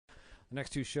The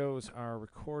next two shows are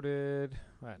recorded.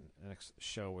 The next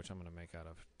show, which I'm going to make out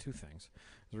of two things,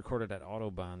 is recorded at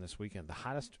Autobahn this weekend. The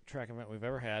hottest track event we've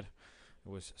ever had. It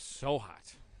was so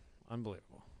hot.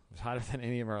 Unbelievable. It was hotter than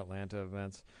any of our Atlanta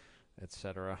events,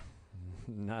 etc.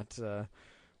 Not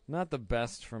the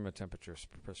best from a temperature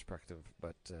perspective,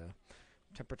 but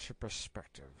temperature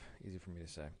perspective. Easy for me to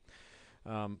say.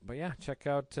 But yeah, check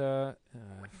out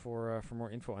for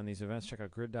more info on these events. Check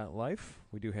out grid.life.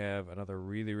 We do have another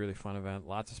really, really fun event.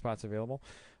 Lots of spots available.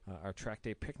 Our track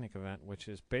day picnic event, which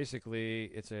is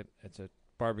basically it's a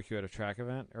barbecue at a track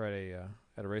event or at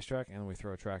a racetrack, and we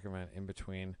throw a track event in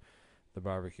between the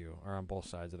barbecue or on both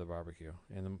sides of the barbecue,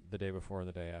 and the day before and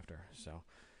the day after. So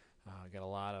got a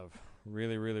lot of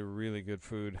really, really, really good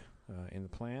food in the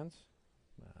plans.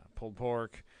 Pulled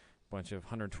pork, bunch of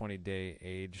 120-day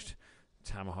aged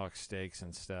tomahawk steaks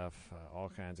and stuff, all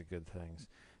kinds of good things.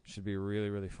 Should be a really,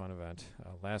 really fun event.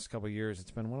 Last couple of years, it's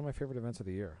been one of my favorite events of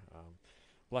the year.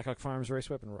 Blackhawk Farms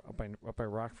Raceway up by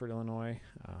Rockford, Illinois,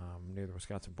 near the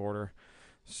Wisconsin border.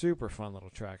 Super fun little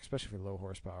track, especially for low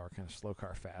horsepower, kind of slow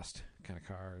car, fast kind of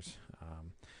cars.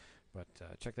 But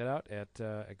check that out at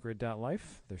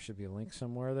grid.life. There should be a link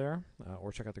somewhere there.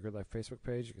 Or check out the Grid Life Facebook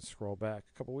page. You can scroll back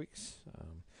a couple weeks.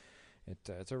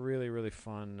 It's a really, really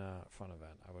fun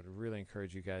event. I would really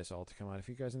encourage you guys all to come out. If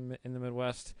you guys in the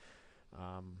Midwest,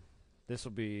 this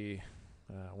will be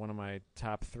one of my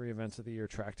top 3 events of the year,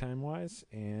 track time wise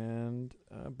and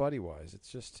buddy wise. It's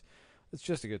just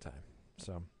a good time.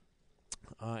 So,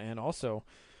 and also,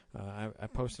 I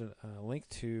posted a link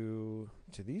to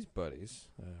these buddies.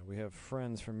 We have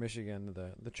friends from Michigan,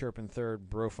 the Chirpin' Third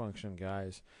Bro Function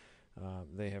guys.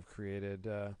 They have created.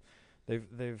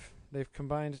 They've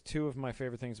combined 2 of my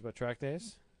favorite things about track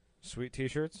days: sweet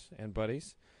T-shirts and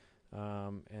buddies.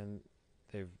 And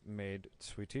they've made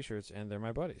sweet T-shirts, and they're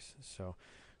my buddies. So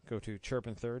go to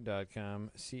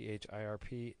chirpinthird.com,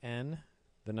 CHIRPN,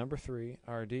 the number 3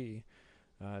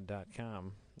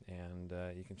 RD.com, and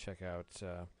you can check out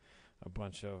a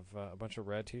bunch of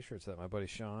rad T-shirts that my buddy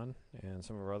Sean and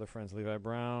some of our other friends, Levi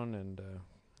Brown and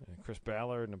Chris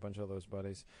Ballard and a bunch of those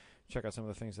buddies. Check out some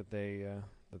of the things that they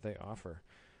offer.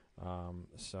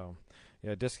 So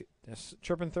yeah,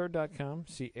 chirpinthird.com,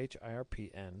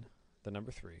 CHIRPN, the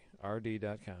number 3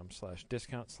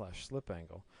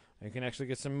 RD.com/discount/slipangle. And you can actually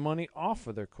get some money off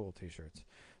of their cool T-shirts.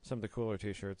 Some of the cooler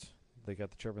T-shirts. They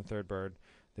got the Chirpin' Third Bird.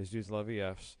 These dudes love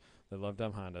EFs. They love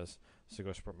dumb Hondas. So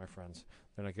go support my friends.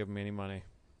 They're not giving me any money.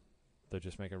 They're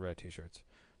just making red T-shirts.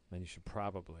 Then you should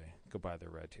probably go buy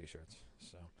their red T-shirts.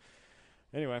 So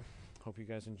anyway, hope you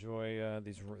guys enjoy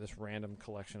this random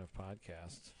collection of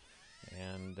podcasts.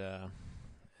 And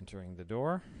entering the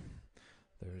door,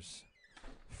 there's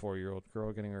a 4-year-old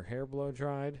girl getting her hair blow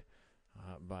dried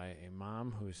by a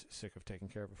mom who's sick of taking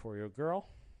care of a 4-year-old girl,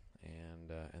 and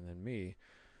then me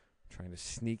trying to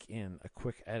sneak in a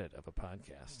quick edit of a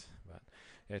podcast. But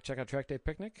yeah, check out Track Day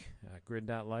Picnic,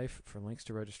 grid.life for links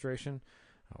to registration,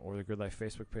 or the Grid Life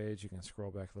Facebook page. You can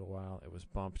scroll back a little while. It was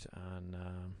bumped on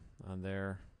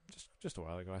there just a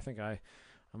while ago. I think on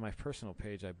my personal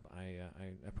page I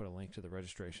put a link to the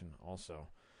registration also.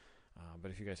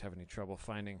 But if you guys have any trouble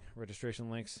finding registration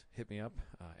links, hit me up,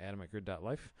 Adam at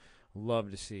grid.life.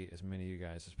 Love to see as many of you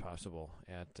guys as possible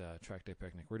at Track Day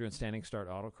Picnic. We're doing standing start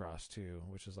autocross too,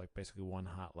 which is like basically one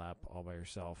hot lap all by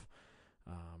yourself.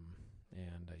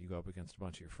 And you go up against a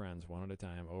bunch of your friends one at a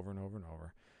time, over and over and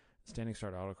over. Standing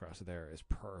start autocross there is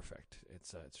perfect.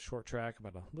 It's a short track,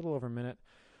 about a little over a minute.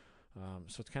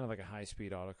 So it's kind of like a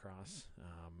high-speed autocross.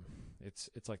 It's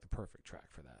like the perfect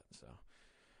track for that. So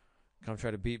come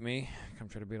try to beat me. Come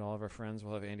try to beat all of our friends.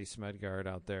 We'll have Andy Smedgard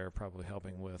out there probably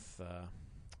helping with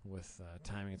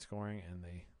timing and scoring, and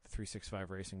the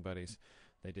 365 Racing buddies.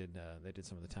 They did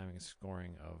some of the timing and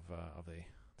scoring of the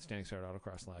standing start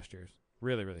autocross last year.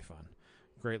 Really, really fun.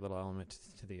 Great little element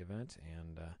to the event,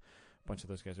 and a bunch of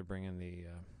those guys are bringing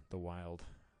the wild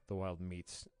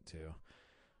meats too.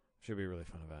 Should be a really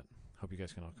fun event. Hope you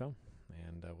guys can all come,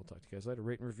 and we'll talk to you guys later.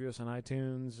 Rate and review us on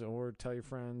iTunes, or tell your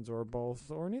friends, or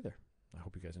both, or neither. I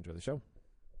hope you guys enjoy the show.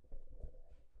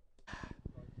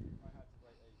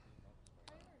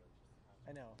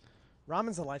 I know.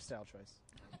 Ramen's a lifestyle choice.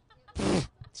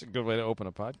 It's a good way to open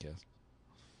a podcast.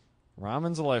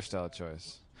 Ramen's a lifestyle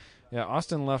choice. Yeah,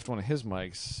 Austin left one of his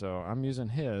mics, so I'm using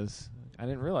his. I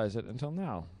didn't realize it until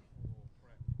now.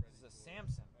 This is a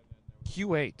Samson.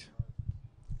 Q8.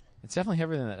 It's definitely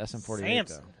heavier than that SM48,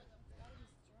 Samson.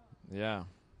 though. Yeah.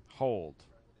 Hold.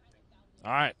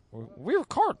 All right. We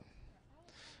record.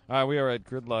 All right, we are at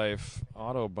Grid Life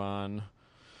Autobahn.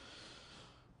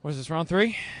 What is this, round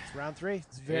 3? It's round 3.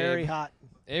 It's very hot.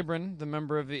 Abram, the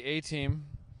member of the A-team,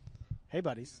 Hey,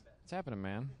 buddies. What's happening,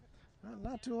 man?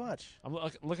 Not too much. I'm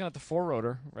looking at the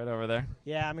four-rotor right over there.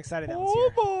 Yeah, I'm excited that one's Oh,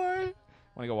 here. boy.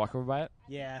 Want to go walk over by it?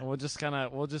 Yeah. And we'll just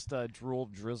drizzle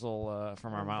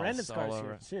from our mouths Brandon's all car's over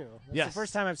here, it. too. That's Yes. the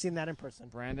first time I've seen that in person.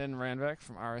 Brandon Randbeck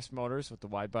from RS Motors with the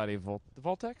wide-body the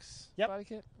Voltex body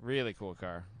kit. Really cool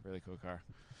car. Really cool car.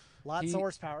 Lots of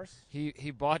horsepowers.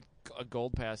 He bought a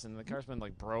Gold Pass, and the car's been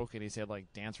like broke, and he's had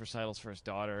like dance recitals for his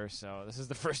daughter. So this is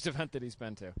the first event that he's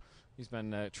been to. He's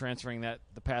been transferring the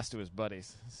pass to his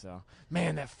buddies. So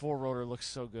man, that four-rotor looks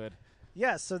so good.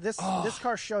 Yeah, so this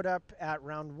car showed up at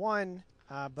round 1,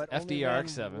 but only ran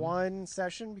FDRX7. one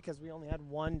session because we only had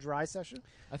one dry session.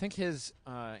 I think his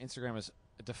Instagram is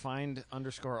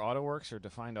defined_autoworks or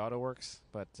defined autoworks.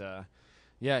 But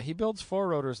yeah, he builds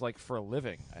four-rotors like for a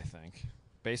living, I think,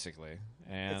 basically.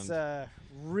 And It's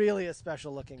really a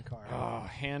special looking car. oh,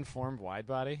 hand-formed wide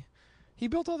body. He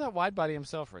built all that wide body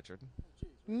himself, Richard.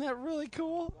 Isn't that really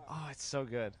cool? Oh, it's so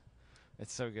good.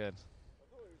 It's so good.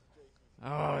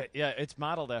 Oh, yeah, it's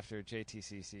modeled after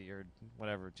JTCC or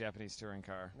whatever, Japanese touring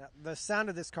car. Now, the sound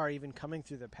of this car even coming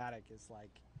through the paddock is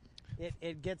like,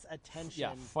 it gets attention.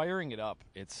 Yeah, firing it up,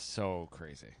 it's so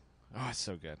crazy. Oh, it's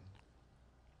so good.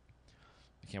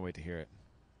 I can't wait to hear it.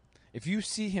 If you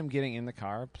see him getting in the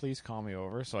car, please call me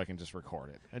over so I can just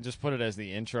record it and just put it as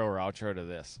the intro or outro to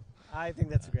this. I think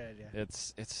that's a great idea.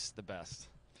 It's the best.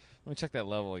 Let me check that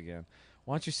level again.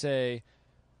 Why don't you say,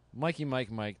 Mikey,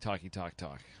 Mike, talky, talk.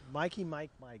 Mikey,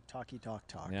 Mike, talky, talk.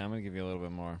 Yeah, I'm going to give you a little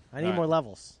bit more. I need more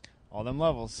levels. All them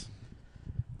levels.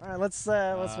 All right, let's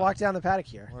walk down the paddock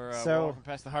here. We're so walking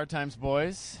past the Hard Times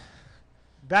boys.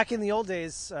 back in the old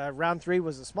days, round 3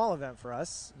 was a small event for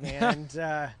us, and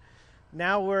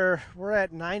now we're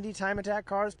at 90 time attack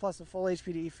cars plus a full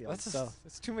HPDE field.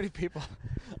 That's too many people.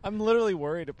 I'm literally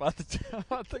worried about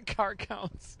the car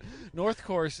counts. North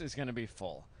Course is going to be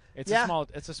full. It's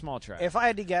a small track. If I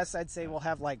had to guess, I'd say we'll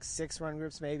have like 6 run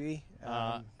groups maybe.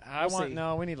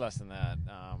 No, we need less than that.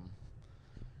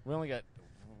 We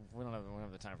don't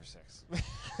have the time for 6.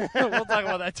 We'll talk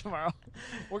about that tomorrow.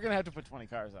 We're gonna have to put 20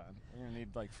 cars on. We're gonna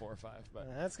need like 4 or 5, but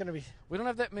that's gonna be. We don't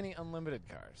have that many unlimited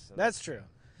cars. So that's true.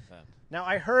 Now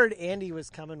I heard Andy was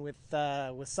coming with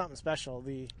something special.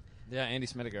 Andy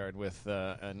Smittegard with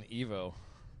an Evo.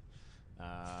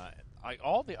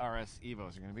 All the RS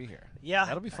Evos are going to be here. Yeah,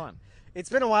 that'll be fun. It's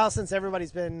been a while since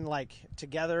everybody's been like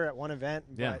together at one event,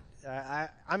 but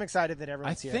I'm excited that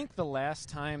everyone's here. I think the last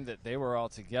time that they were all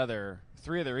together,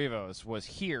 3 of their Evos, was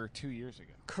here 2 years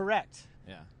ago. Correct.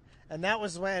 Yeah, and that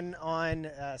was when on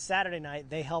Saturday night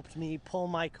they helped me pull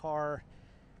my car.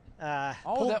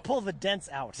 Pull the dents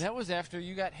out. That was after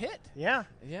you got hit. Yeah.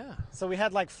 So we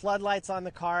had like floodlights on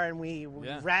the car, and we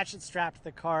ratchet strapped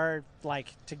the car like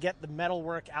to get the metal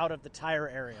work out of the tire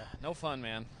area. No fun,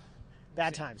 man.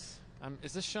 Bad times.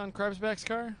 Is this Sean Krebsback's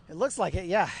car? It looks like it,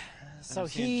 yeah. So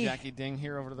Jackie Ding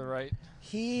here over to the right.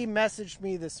 He messaged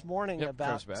me this morning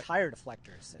about tire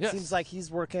deflectors. It seems like he's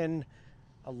working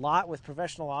a lot with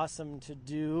Professional Awesome to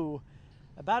do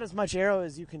about as much aero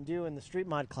as you can do in the street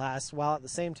mod class, while at the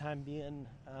same time being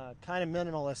kind of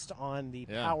minimalist on the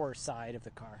power side of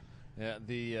the car. Yeah,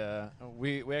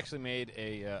 we actually made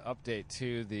a update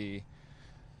to the.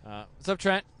 What's up,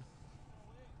 Trent?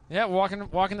 Yeah,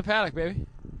 walking the paddock, baby.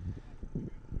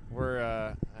 We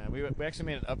actually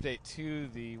made an update to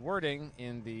the wording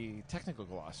in the technical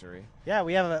glossary. Yeah,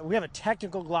 we have a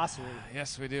technical glossary.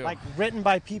 Yes, we do. Like written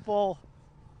by people.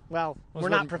 Well, we're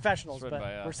not professionals, but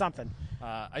we're something.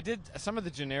 I did some of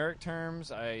the generic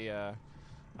terms. I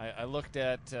looked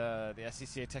at the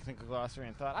SCCA technical glossary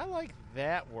and thought, I like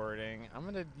that wording. I'm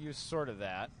going to use sort of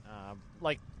that.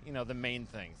 The main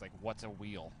things, like what's a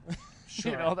wheel?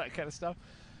 Sure. That kind of stuff.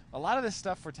 A lot of this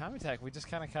stuff for time attack, we just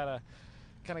kind of got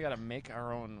to make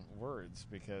our own words,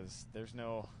 because there's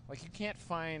no, you can't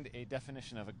find a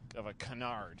definition of a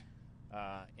canard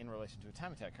in relation to a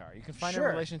time attack car. You can find it in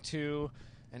relation to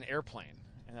an airplane,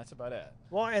 and that's about it.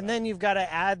 Well, and then you've got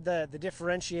to add the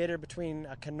differentiator between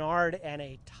a canard and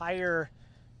a tire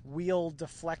wheel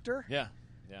deflector. Yeah.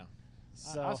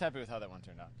 So I was happy with how that one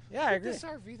turned out. Yeah, I agree. This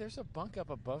RV, there's a bunk up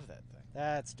above that thing.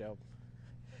 That's dope.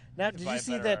 Now, did you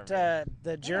see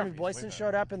that Jeremy Boyson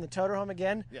showed up in the Toter Home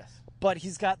again? Yes. But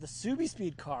he's got the Subi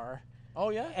Speed car. Oh,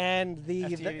 yeah? And the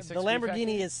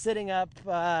Lamborghini is sitting up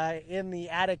in the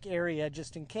attic area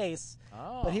just in case.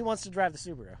 Oh. But he wants to drive the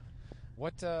Subaru.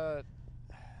 What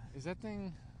is that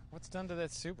thing? What's done to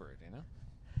that Subaru? Do you know?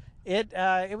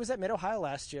 It was at Mid Ohio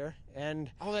last year,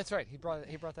 and oh, that's right. He brought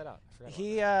that out. I forgot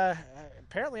he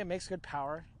apparently it makes good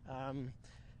power,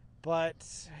 but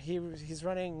he's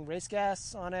running race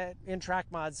gas on it in track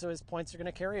mod, so his points are going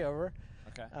to carry over.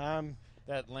 Okay.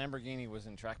 That Lamborghini was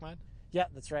in track mod? Yeah,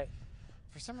 that's right.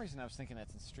 For some reason, I was thinking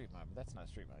that's in street mod, but that's not a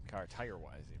street mod car,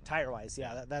 tire-wise. Even. Tire-wise,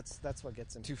 yeah. That's what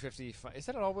gets him. 255. Is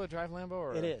that an all-wheel drive Lambo?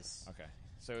 Or? It is. Okay.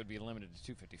 So it would be limited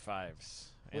to 255s.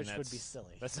 Which would be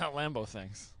silly. That's not Lambo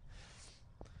things.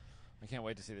 I can't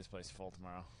wait to see this place full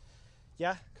tomorrow.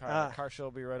 Yeah. Car show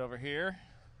will be right over here.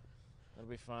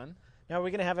 That'll be fun. Now, are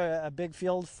we going to have a big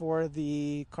field for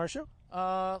the car show?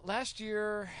 Last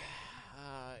year,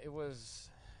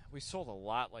 we sold a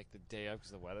lot like the day of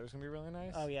because the weather was going to be really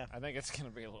nice. Oh, yeah. I think it's going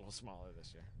to be a little smaller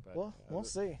this year. But, well, we'll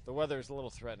see. The weather is a little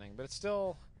threatening, but it's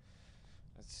still,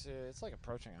 it's like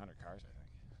approaching 100 cars, I think.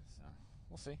 So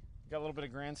we'll see. Got a little bit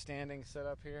of grandstanding set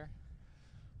up here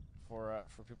for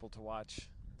people to watch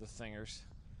the singers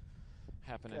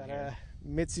happening here.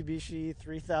 Mitsubishi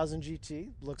 3000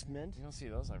 GT. Looks mint. You don't see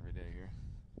those every day here.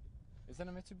 Is that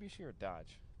a Mitsubishi or a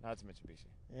Dodge? No, it's a Mitsubishi.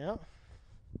 Yeah.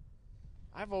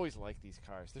 I've always liked these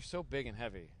cars. They're so big and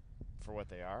heavy for what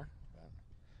they are.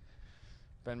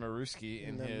 Ben Maruski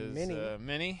in his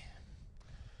Mini.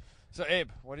 So, Abe,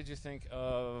 what did you think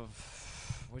of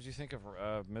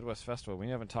Midwest Festival? We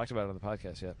haven't talked about it on the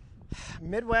podcast yet.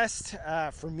 Midwest,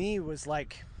 for me, was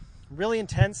like really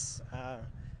intense.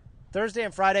 Thursday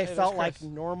and Friday felt like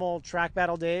normal track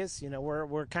battle days. You know,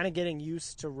 we're kind of getting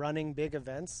used to running big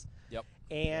events. Yep.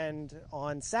 And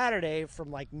on Saturday,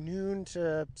 from like noon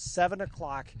to 7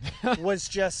 o'clock, was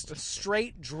just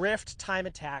straight drift time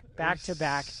attack back to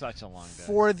back. Such a long day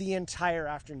for the entire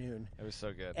afternoon. It was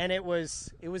so good, and it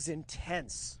was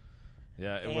intense.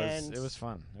 Yeah, it was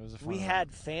fun. It was a fun. We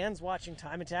had fans watching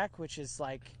time attack, which is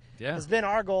like has been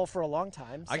our goal for a long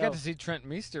time. So. I got to see Trent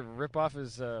Meester rip off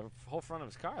his whole front of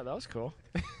his car. That was cool.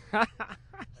 I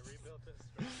rebuilt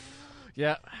it.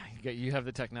 Yeah, you have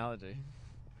the technology.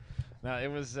 No, it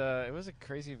was a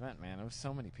crazy event, man. It was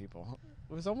so many people.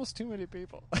 It was almost too many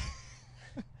people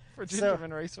for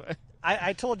Gingerman Raceway.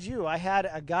 I told you, I had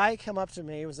a guy come up to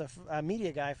me. It was a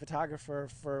media guy, photographer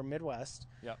for Midwest.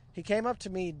 Yep. He came up to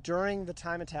me during the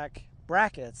time attack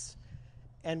brackets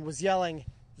and was yelling,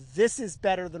 "This is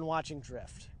better than watching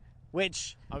drift."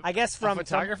 Which I guess from a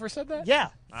photographer said that? Yeah,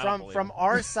 from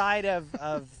our side of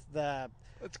the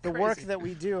work that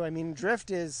we do. I mean, drift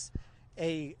is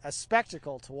a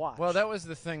spectacle to watch. Well, that was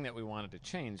the thing that we wanted to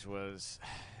change was,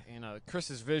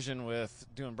 Chris's vision with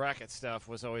doing bracket stuff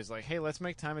was always like, hey, let's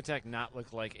make time attack not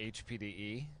look like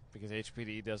HPDE because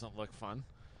HPDE doesn't look fun.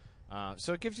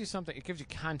 So it gives you something. It gives you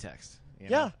context.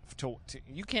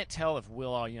 You can't tell if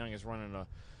Will All Young is running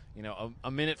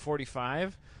a minute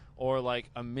 45 or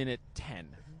like a minute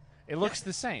 10. It looks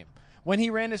the same. When he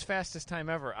ran his fastest time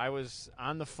ever, I was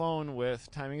on the phone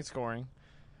with timing and scoring.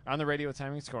 On the radio with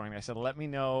timing and scoring, I said, let me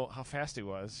know how fast he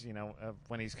was.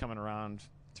 When he's coming around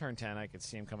turn 10, I could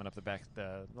see him coming up the back,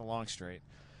 the long straight.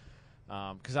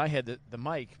 Because I had the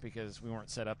mic because we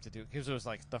weren't set up to do, because it was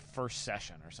like the first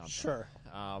session or something. Sure.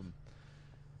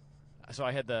 So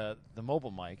I had the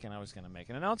mobile mic, and I was going to make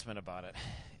an announcement about it.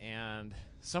 And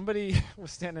somebody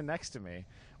was standing next to me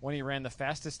when he ran the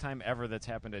fastest time ever that's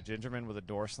happened at Gingerman with a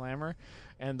door slammer.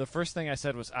 And the first thing I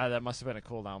said was, that must have been a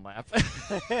cool-down lap.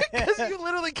 Because you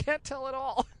literally can't tell at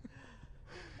all.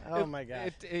 Oh, my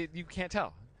God. You can't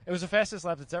tell. It was the fastest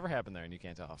lap that's ever happened there, and you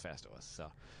can't tell how fast it was.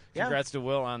 So congrats to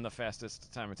Will on the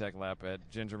fastest time attack lap at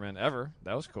Gingerman ever.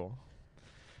 That was cool.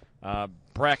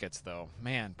 Brackets, though.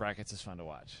 Man, brackets is fun to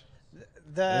watch.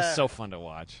 It's so fun to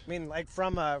watch. I mean, like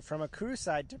from a crew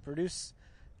side, to produce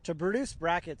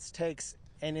brackets takes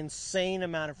an insane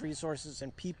amount of resources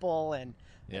and people and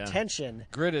attention.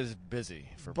 Grid is busy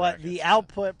for brackets. But the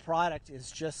output product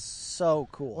is just so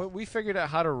cool. Well, we figured out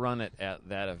how to run it at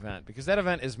that event because that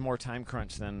event is more time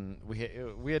crunch than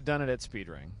we had done it at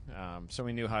Speedring, so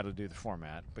we knew how to do the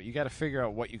format. But you got to figure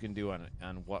out what you can do on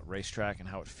what racetrack and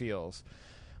how it feels.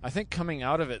 I think coming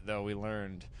out of it, though, we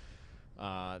learned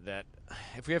that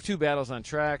if we have two battles on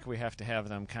track, we have to have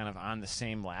them kind of on the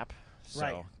same lap.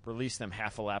 So release them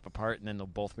half a lap apart, and then they'll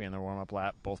both be on their warm-up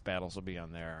lap. Both battles will be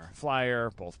on their flyer,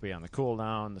 both be on the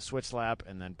cool-down, the switch lap,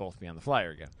 and then both be on the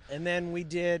flyer again. And then we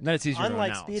did, then it's easier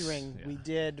unlike to Speedring, we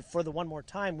did, for the one more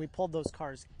time, we pulled those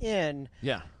cars in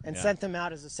and sent them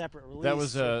out as a separate release. That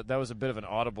was a bit of an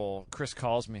audible. Chris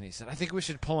calls me, and he said, I think we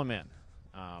should pull them in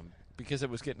because it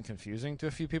was getting confusing to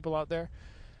a few people out there.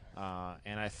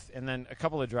 And then a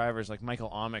couple of drivers, like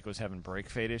Michael Amick, was having brake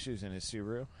fade issues in his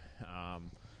Subaru.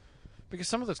 Because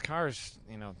some of those cars,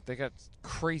 they got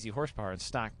crazy horsepower and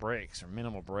stock brakes or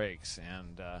minimal brakes,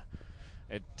 and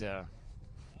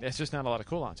it's just not a lot of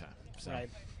cool-on time. So. Right.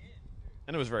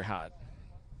 And it was very hot.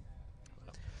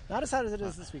 Not as hot as it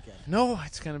is this weekend. No,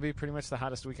 it's going to be pretty much the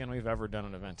hottest weekend we've ever done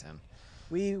an event in.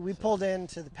 We pulled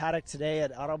into the paddock today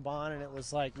at Autobahn, and it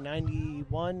was like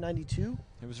 91, 92.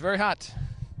 It was very hot.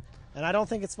 And I don't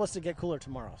think it's supposed to get cooler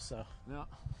tomorrow. So no.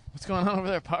 What's going on over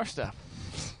there, Power Step?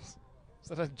 Is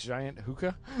that a giant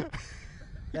hookah?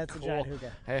 That's cool. A giant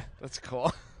hookah. Hey, that's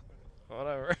cool.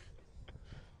 Whatever.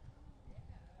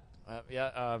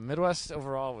 Midwest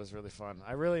overall was really fun.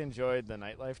 I really enjoyed the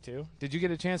nightlife too. Did you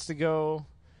get a chance to go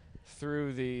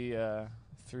through the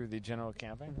general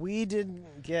camping? We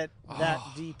didn't get that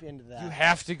deep into that. You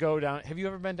have to go down. Have you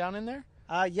ever been down in there?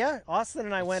 Yeah, Austin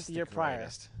and I went the year prior.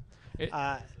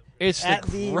 It's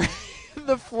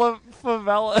the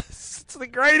favelas. It's the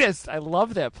greatest. I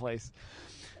love that place.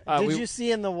 Did you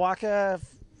see in the Waka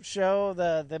show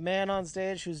the man on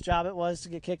stage whose job it was to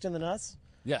get kicked in the nuts?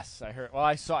 Yes, I heard. Well,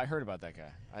 I heard about that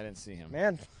guy. I didn't see him.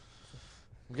 Man,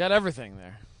 we got everything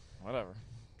there. Whatever.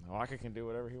 Waka can do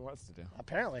whatever he wants to do.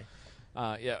 Apparently.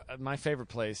 My favorite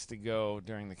place to go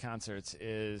during the concerts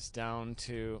is down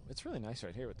to. It's really nice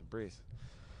right here with the breeze.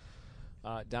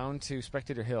 Down to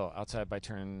Spectator Hill, outside by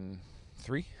turn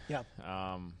 3. Yeah.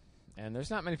 And there's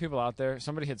not many people out there.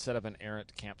 Somebody had set up an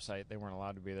errant campsite. They weren't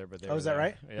allowed to be there, but they were is that there.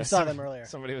 right? Yeah, we saw them earlier.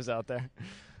 Somebody was out there.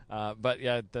 But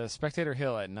yeah, the Spectator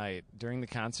Hill at night during the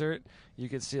concert, you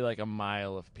could see like a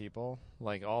mile of people,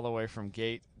 like all the way from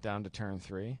gate down to turn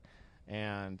 3,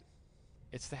 and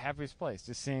it's the happiest place.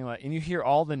 Just seeing and you hear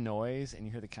all the noise, and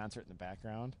you hear the concert in the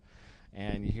background,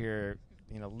 and you hear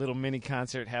little mini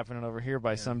concert happening over here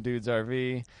by some dude's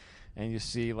RV, and you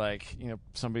see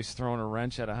somebody's throwing a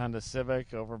wrench at a Honda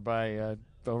Civic over by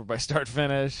start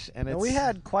finish, and we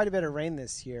had quite a bit of rain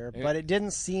this year, but it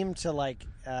didn't seem to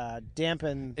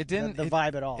dampen the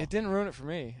vibe at all. It didn't ruin it for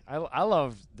me. I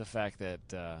loved the fact that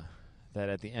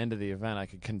at the end of the event I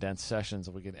could condense sessions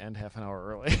and we could end half an hour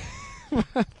early.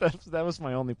 that was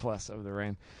my only plus of the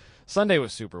rain. Sunday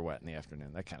was super wet in the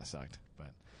afternoon. That kind of sucked, but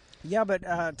yeah. But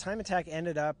Time Attack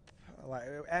ended up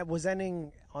was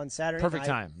ending on Saturday perfect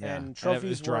night, time, yeah. and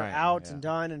trophies were out and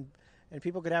done, and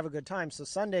people could have a good time. So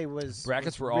Sunday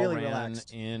brackets were really all ran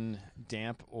relaxed. in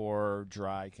damp or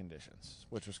dry conditions,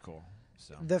 which was cool.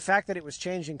 So the fact that it was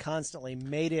changing constantly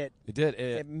made it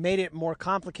made it more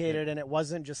complicated, and it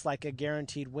wasn't just like a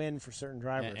guaranteed win for certain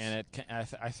drivers. And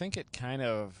I think it kind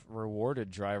of rewarded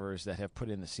drivers that have put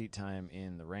in the seat time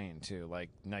in the rain too, like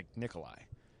Nikolai.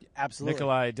 Absolutely.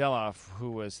 Nikolai Deloff,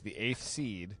 who was the 8th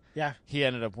seed, he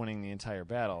ended up winning the entire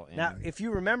battle. Now, if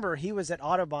you remember, he was at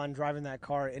Autobahn driving that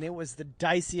car, and it was the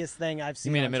diciest thing I've seen.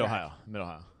 You mean at Mid-Ohio?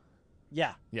 Mid-Ohio.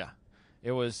 Yeah. Yeah.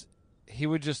 It was. He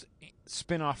would just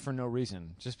spin off for no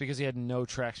reason, just because he had no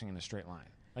traction in a straight line.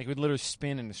 Like, he would literally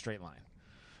spin in a straight line.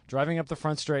 Driving up the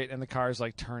front straight, and the car's,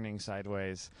 turning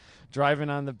sideways. Driving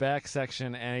on the back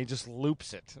section, and he just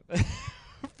loops it.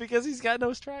 Because he's got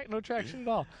no traction at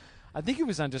all. I think he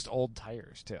was on just old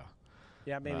tires too.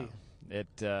 Yeah, maybe.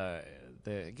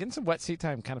 Getting some wet seat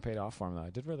time kind of paid off for him though.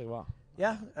 It did really well.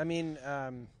 Yeah, I mean,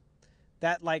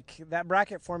 that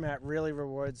bracket format really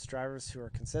rewards drivers who are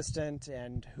consistent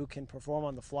and who can perform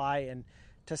on the fly. And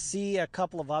to see a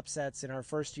couple of upsets in our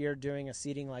first year doing a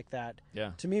seating like that,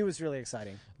 to me was really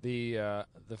exciting. The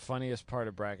funniest part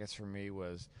of brackets for me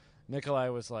was Nikolai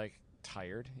was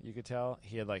tired. You could tell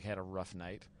he had had a rough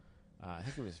night. I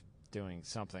think he was doing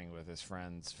something with his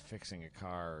friends, fixing a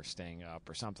car or staying up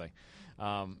or something.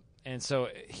 And so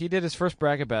he did his first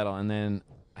bracket battle, and then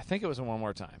I think it was a one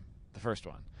more time, the first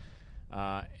one.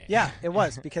 Yeah, it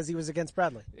was, because he was against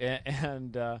Bradley.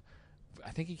 And I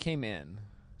think he came in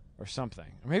or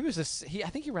something. Or maybe it was I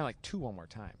think he ran 2 one more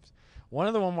times. One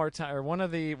of the one more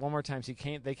times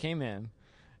they came in,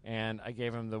 and I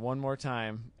gave him the one more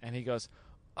time, and he goes,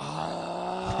 he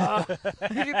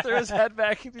threw his head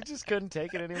back. He just couldn't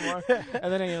take it anymore,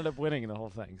 and then he ended up winning the whole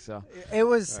thing. So it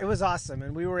was awesome,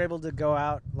 and we were able to go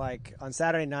out on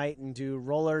Saturday night and do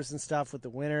rollers and stuff with the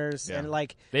winners, and they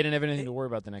didn't have anything to worry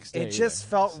about the next day. It just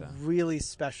felt really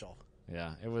special.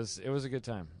 Yeah, it was a good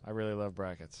time. I really love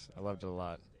brackets. I loved it a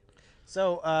lot.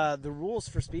 So the rules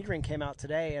for Speedring came out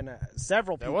today, and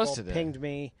several people pinged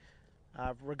me.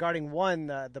 Regarding one,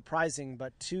 the prizing,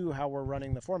 but 2, how we're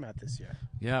running the format this year.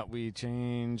 Yeah, we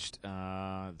changed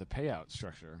the payout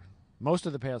structure. Most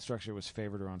of the payout structure was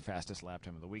favored around fastest lap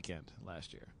time of the weekend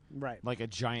last year. Right. Like a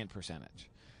giant percentage.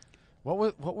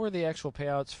 What were the actual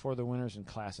payouts for the winners in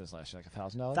classes last year?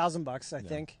 $1,000? $1,000, I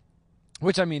think.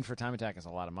 Which, I mean, for Time Attack is a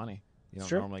lot of money. You don't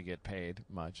Sure. normally get paid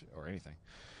much or anything.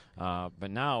 But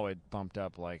now it bumped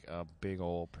up a big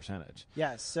old percentage.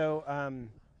 Yeah, so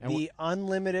the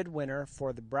unlimited winner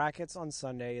for the brackets on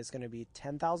Sunday is going to be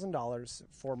 $10,000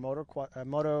 for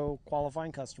moto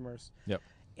qualifying customers. Yep.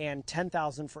 And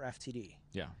 $10,000 for FTD.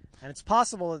 Yeah. And it's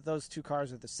possible that those two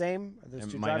cars are the same.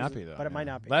 It might not be, though. But it might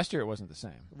not be. Last year it wasn't the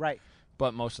same. Right.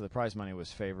 But most of the prize money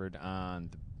was favored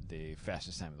on the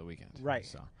fastest time of the weekend. Right.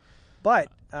 So. But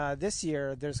this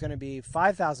year there's going to be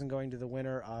 $5,000 going to the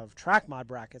winner of track mod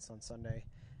brackets on Sunday,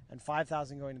 and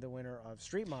 $5,000 going to the winner of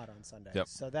street mod on Sunday. Yep.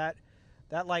 So that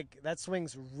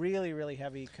swings really, really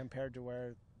heavy compared to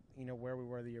where we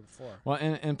were the year before. Well,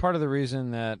 and part of the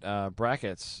reason that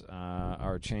brackets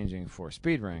are changing for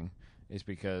Speedring is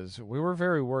because we were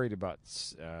very worried about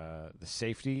the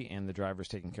safety and the drivers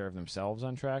taking care of themselves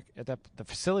on track. The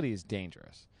facility is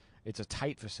dangerous. It's a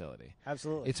tight facility.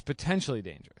 Absolutely. It's potentially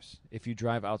dangerous. If you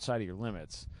drive outside of your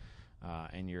limits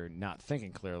and you're not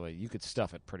thinking clearly, you could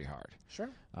stuff it pretty hard. Sure.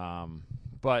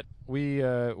 But we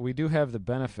do have the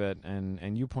benefit,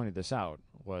 and you pointed this out,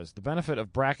 was the benefit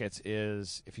of brackets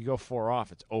is if you go 4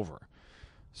 off, it's over.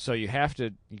 So you got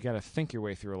to think your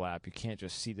way through a lap. You can't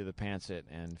just seat to the pants it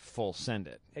and full send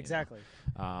it. Exactly.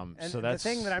 And so that's the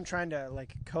thing that I'm trying to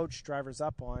coach drivers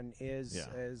up on is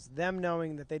them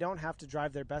knowing that they don't have to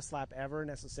drive their best lap ever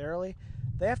necessarily.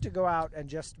 They have to go out and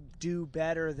just do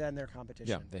better than their competition.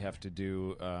 Yeah, they have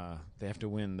to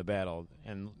win the battle,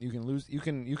 and you can lose. You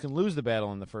can lose the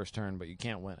battle in the first turn, but you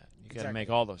can't win it. You got to make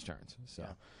all those turns. So. Yeah.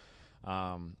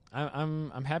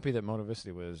 I'm happy that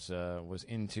Motivicity was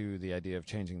into the idea of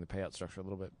changing the payout structure a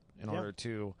little bit in order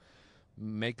to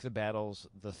make the battles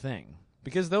the thing,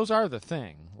 because those are the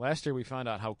thing. Last year we found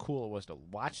out how cool it was to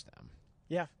watch them.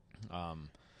 Yeah.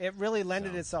 It really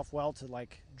lended itself well to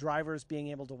drivers being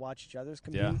able to watch each other's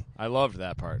compete. Yeah, I loved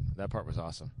that part. That part was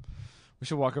awesome. We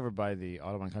should walk over by the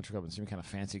Autobahn Country Club and see what kind of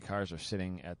fancy cars are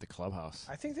sitting at the clubhouse.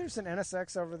 I think there's an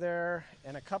NSX over there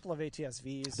and a couple of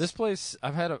ATSVs. This place,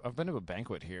 I've been to a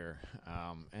banquet here,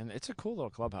 and it's a cool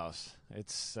little clubhouse.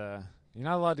 It's you're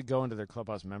not allowed to go into their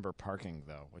clubhouse member parking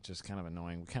though, which is kind of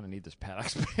annoying. We kind of need this paddock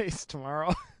space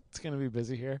tomorrow. It's going to be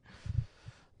busy here,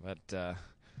 but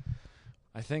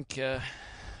I think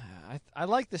I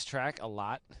like this track a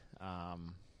lot.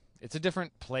 It's a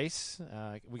different place.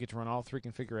 We get to run all 3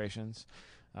 configurations.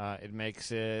 It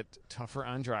makes it tougher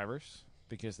on drivers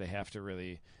because they have to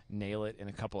really nail it in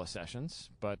a couple of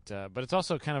sessions. But it's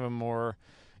also kind of a more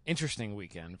interesting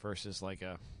weekend versus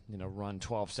run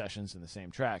 12 sessions in the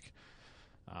same track.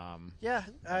 To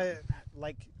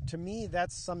me,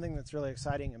 that's something that's really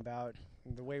exciting about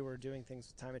the way we're doing things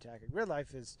with Time Attack at Grid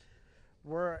Life is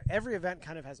every event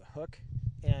kind of has a hook,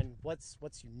 and what's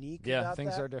unique about that. Yeah,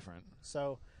 things are different.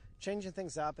 So changing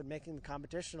things up and making the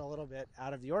competition a little bit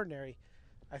out of the ordinary,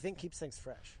 I think keeps things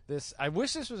fresh. I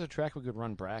wish this was a track we could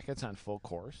run brackets on full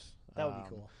course. That would be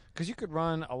cool. Because you could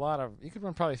run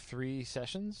probably 3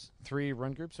 sessions, 3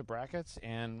 run groups of brackets,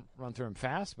 and run through them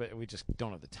fast, but we just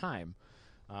don't have the time.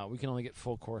 We can only get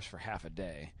full course for half a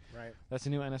day. Right. That's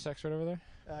a new NSX right over there?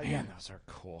 Yeah. Those are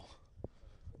cool.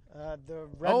 The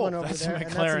red one over that's there. A McLaren. And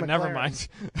that's a McLaren. Never mind.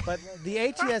 But the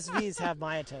ATSVs have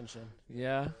my attention.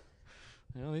 Yeah.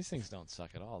 These things don't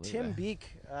suck at all, do Tim they?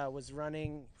 Beek was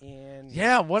running in.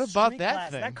 Yeah, what about that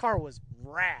class. thing? That car was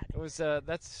rad. It was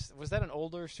was that an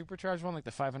older supercharged one, like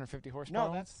the 550 horsepower?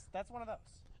 No, that's one of those.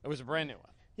 It was a brand new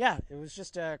one. Yeah, it was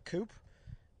just a coupe,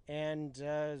 and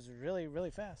it was really,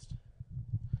 really fast.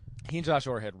 He and Josh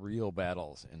Orr had real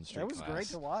battles in street class. It was great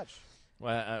to watch.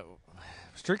 Well,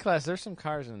 street class, there's some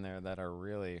cars in there that are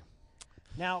really.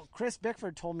 Now, Chris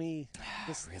Bickford told me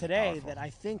really today powerful. that I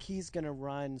think he's going to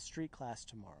run street class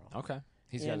tomorrow. Okay,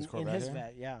 he's got his Corvette in his here?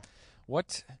 vet, yeah.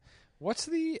 What's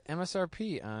the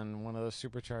MSRP on one of those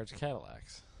supercharged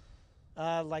Cadillacs?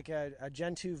 Like a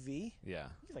Gen 2 V? Yeah.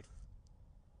 Like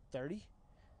 30?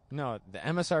 No, the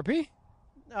MSRP?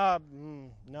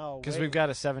 No. Because we've got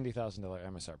a $70,000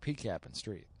 MSRP cap in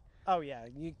street. Oh, yeah.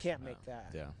 You can't make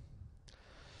that. Yeah.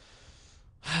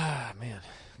 Man,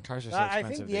 cars are so expensive.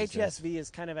 I think the HSV is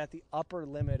kind of at the upper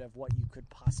limit of what you could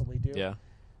possibly do. Yeah.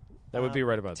 That would be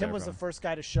right about Tim there. was the first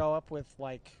guy to show up with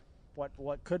what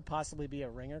could possibly be a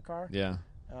ringer car. Yeah.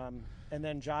 And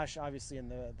then Josh, obviously, in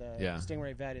the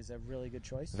Stingray Vet is a really good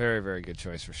choice. Very, very good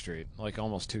choice for street.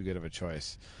 Almost too good of a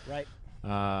choice. Right.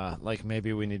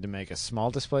 Maybe we need to make a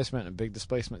small displacement and a big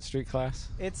displacement street class.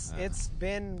 It's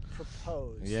been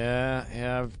proposed. Yeah.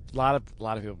 A lot of people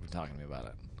have been talking to me about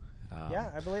it.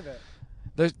 Yeah, I believe it.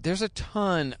 There's a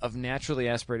ton of naturally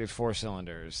aspirated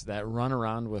 4-cylinders that run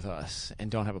around with us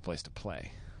and don't have a place to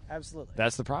play. Absolutely.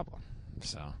 That's the problem.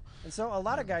 And so a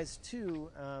lot of guys, too,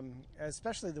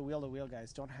 especially the wheel-to-wheel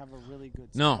guys, don't have a really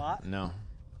good spot. No.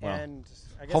 Well, and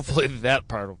I guess hopefully that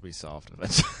part will be solved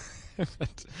eventually.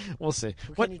 We'll see.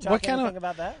 Can you talk anything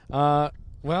about that?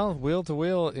 Well,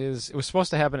 wheel-to-wheel it was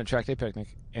supposed to happen at Track Day Picnic,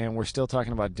 and we're still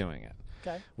talking about doing it.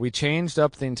 Okay. We changed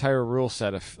up the entire rule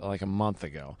set like a month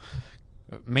ago,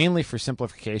 mainly for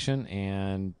simplification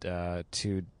and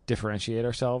to differentiate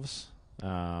ourselves,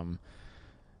 and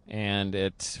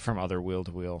it from other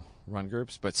wheel-to-wheel run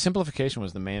groups. But simplification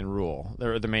was the main rule,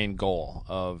 or the main goal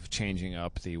of changing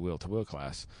up the wheel-to-wheel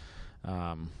class.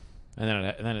 And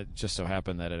then it just so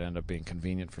happened that it ended up being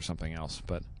convenient for something else.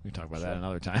 But we can talk about that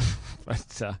another time. But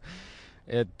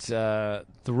the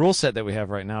rule set that we have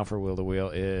right now for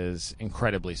wheel-to-wheel is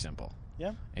incredibly simple.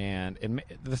 Yeah. And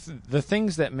the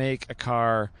things that make a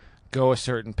car go a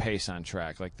certain pace on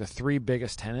track, like the three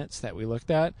biggest tenets that we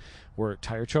looked at were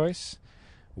tire choice,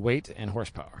 weight, and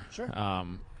horsepower. Sure.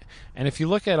 And if you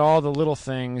look at all the little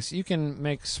things, you can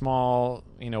make small,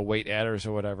 weight adders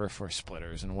or whatever for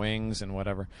splitters and wings and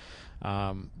whatever.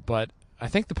 But I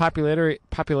think the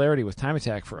popularity with Time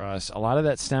Attack for us, a lot of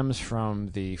that stems from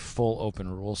the full open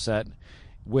rule set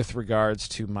with regards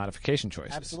to modification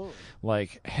choices. Absolutely.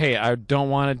 Like, hey, I don't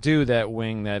want to do that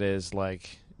wing that is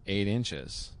like 8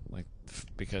 inches,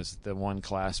 because the one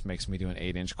class makes me do an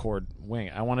 8-inch cord wing.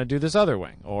 I want to do this other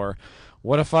wing. Or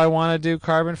what if I want to do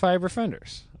carbon fiber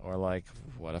fenders? Or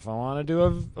what if I want to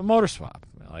do a motor swap?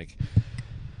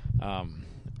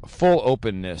 Full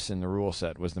openness in the rule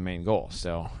set was the main goal.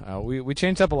 So we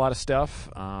changed up a lot of stuff,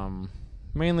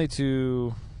 mainly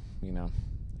to,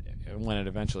 when it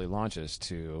eventually launches,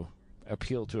 to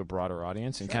appeal to a broader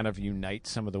audience and kind of unite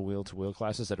some of the wheel-to-wheel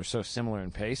classes that are so similar in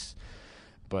pace,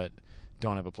 but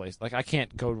don't have a place. Like, I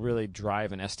can't go really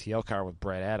drive an STL car with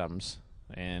Brad Adams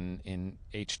in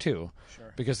H2,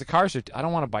 because the cars are. I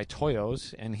don't want to buy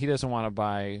Toyos, and he doesn't want to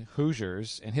buy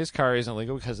Hoosiers, and his car isn't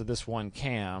legal because of this one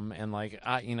cam, and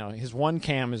his one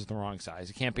cam is the wrong size.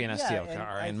 It can't be an STL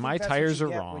car, and my tires are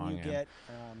wrong. When you get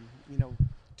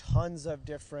tons of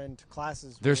different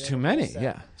classes. There's too many,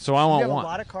 yeah. So I want one. You have a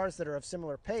lot of cars that are of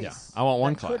similar pace. Yeah, I want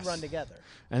one that class. Could run together.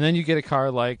 And then you get a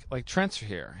car like Trent's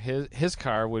here. His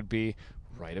car would be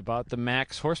right about the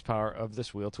max horsepower of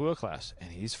this wheel-to-wheel class,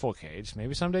 and he's full cage.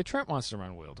 Maybe someday Trent wants to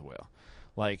run wheel-to-wheel,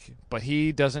 but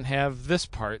he doesn't have this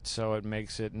part, so it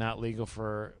makes it not legal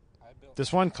for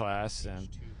this one class, and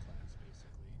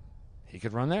he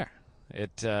could run there.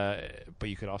 But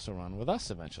you could also run with us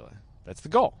eventually. That's the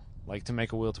goal, to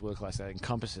make a wheel-to-wheel class that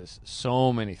encompasses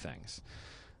so many things.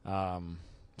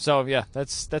 So yeah,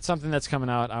 that's something that's coming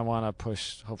out. I want to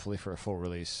push hopefully for a full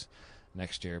release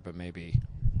next year, but maybe.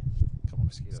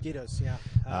 Mosquitoes, yeah.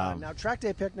 Now, Track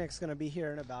Day Picnic's going to be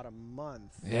here in about a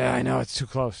month. Yeah, I know. It's too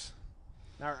close.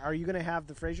 Now, are you going to have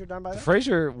the Fraser done by then? The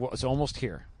Fraser was almost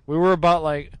here. We were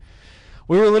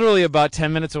literally about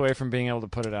 10 minutes away from being able to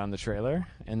put it on the trailer,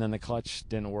 and then the clutch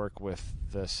didn't work with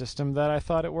the system that I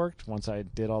thought it worked. Once I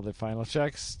did all the final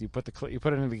checks, you put it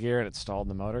into the gear, and it stalled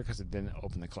the motor because it didn't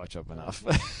open the clutch up enough.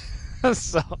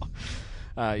 So...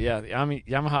 the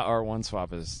Yamaha R1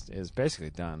 swap is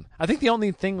basically done. I think the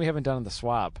only thing we haven't done on the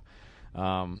swap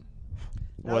now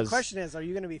the question is, are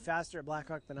you going to be faster at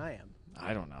Blackhawk than I am?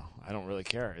 I don't know. I don't really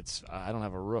care. I don't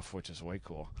have a roof, which is way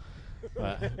cool.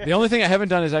 The only thing I haven't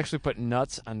done is actually put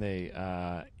nuts on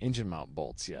the engine mount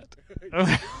bolts yet.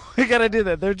 We got to do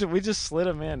that. We just slid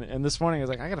them in, and this morning I was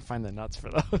like, I got to find the nuts for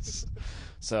those.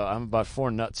 So I'm about 4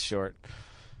 nuts short.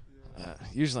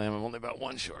 Usually I'm only about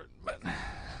 1 short, but...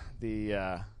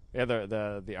 The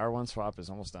R1 swap is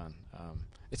almost done.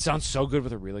 It sounds so good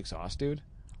with a real exhaust, dude.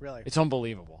 Really? It's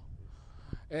unbelievable.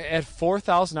 At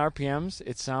 4,000 RPMs,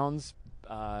 it sounds...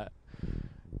 I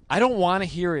don't want to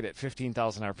hear it at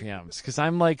 15,000 RPMs because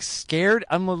I'm scared.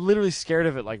 I'm literally scared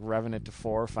of it revving it to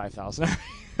 4,000 or 5,000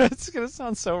 RPMs. It's going to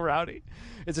sound so rowdy.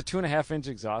 It's a 2.5-inch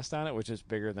exhaust on it, which is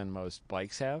bigger than most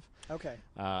bikes have. Okay.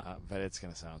 But it's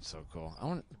going to sound so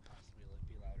cool.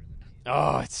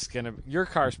 Oh, your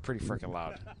car's pretty freaking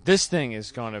loud. This thing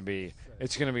is going to be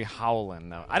howling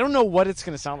now. I don't know what it's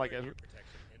going to sound like.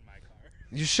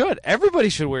 You should. Everybody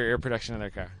should wear ear protection in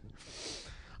their car.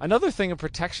 Another thing of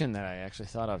protection that I actually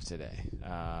thought of today.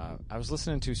 I was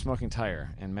listening to Smoking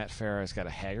Tire, and Matt Farah's got a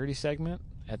Haggerty segment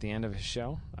at the end of his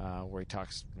show where he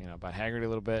talks, about Haggerty a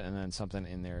little bit, and then something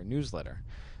in their newsletter.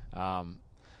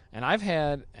 And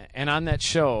on that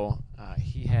show,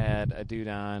 he had a dude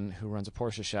on who runs a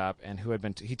Porsche shop and who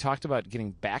had he talked about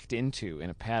getting backed into in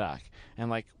a paddock. And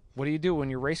what do you do when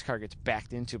your race car gets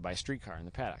backed into by a street car in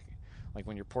the paddock? Like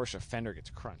when your Porsche fender gets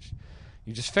crunched.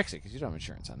 You just fix it because you don't have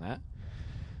insurance on that.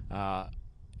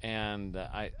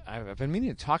 I've been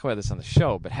meaning to talk about this on the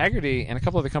show, but Haggerty and a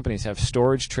couple other companies have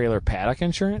storage trailer paddock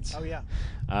insurance. Oh, yeah.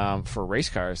 For race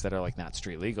cars that are not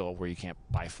street legal, where you can't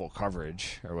buy full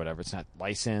coverage or whatever. It's not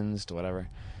licensed or whatever.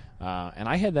 And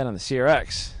I had that on the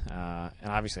CRX,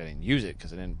 and obviously I didn't use it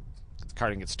because the car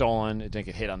didn't get stolen. It didn't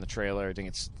get hit on the trailer. It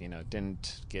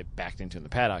didn't get backed into in the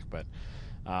paddock. But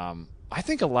I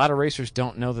think a lot of racers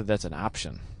don't know that that's an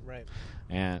option. Right.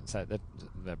 And so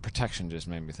that protection just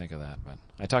made me think of that. But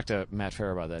I talked to Matt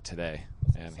Farah about that today,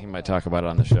 and he might talk about it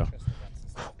on the show.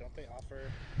 Don't they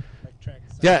offer like track?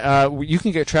 Yeah, you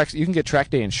can get track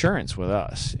day insurance with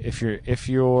us if you're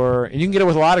and you can get it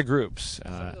with a lot of groups.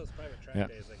 Some of those private track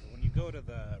days, like when you go to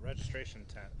the registration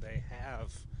tent, they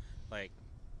have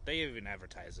they even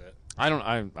advertise it. I don't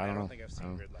know. Think I've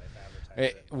seen Grid Life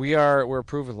advertise it. We're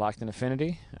approved with Locked in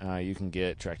Affinity. You can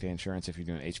get track day insurance if you're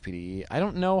doing HPDE. I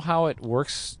don't know how it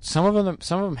works. Some of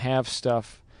them have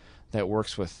stuff that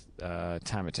works with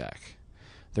Time Attack.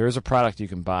 There is a product you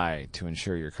can buy to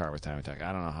insure your car with Time Attack.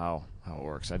 I don't know how it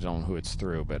works. I don't know who it's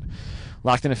through, but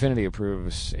Locked in Affinity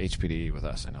approves HPDE with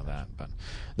us. I know that, but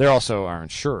they're also our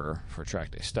insurer for track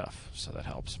day stuff, so that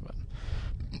helps. But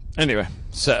anyway,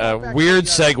 weird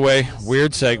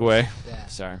segue. Yeah.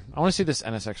 Sorry. I want to see this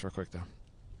NSX real quick, though.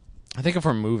 I think if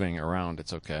we're moving around,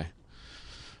 it's okay.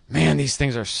 Man, these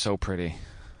things are so pretty.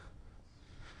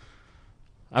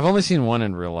 I've only seen one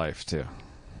in real life, too.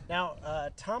 Now,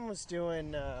 Tom was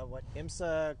doing,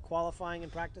 IMSA qualifying in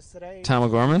practice today. Tom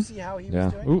O'Gorman? Did you see how he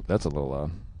was doing? Ooh, that's a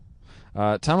little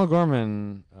loud. Tom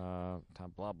O'Gorman,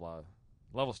 Tom blah, blah.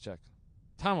 Levels checked.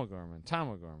 Tom O'Gorman.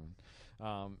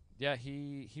 Yeah,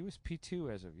 he was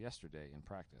P2 as of yesterday in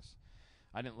practice.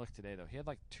 I didn't look today, though. He had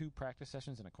 2 practice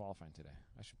sessions and a qualifying today.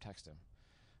 I should text him.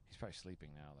 He's probably sleeping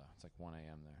now, though. It's 1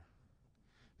 a.m.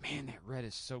 there. Man, that red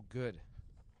is so good.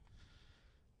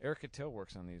 Eric Cattell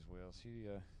works on these wheels.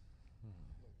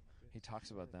 He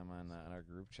talks about them on our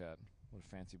group chat. What a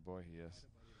fancy boy he is.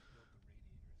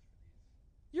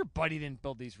 Your buddy didn't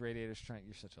build these radiators, Trent.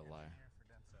 You're such a liar.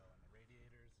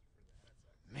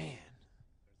 Man,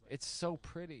 it's so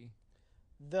pretty.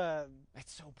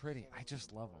 It's so pretty. I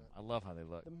just love them. I love how they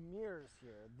look. The mirrors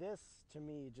here. This, to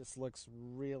me, just looks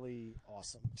really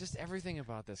awesome. Just everything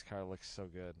about this car looks so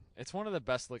good. It's one of the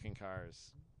best looking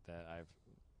cars that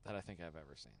I think I've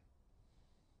ever seen.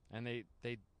 And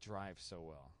they drive so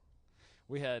well.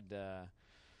 We had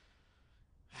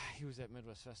he was at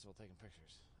Midwest Festival taking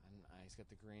pictures, and he's got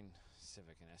the green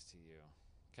Civic and STU.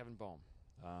 Kevin Bohm.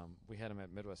 We had him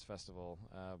at Midwest Festival,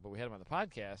 but we had him on the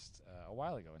podcast a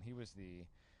while ago, and he was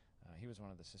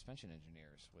one of the suspension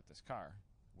engineers with this car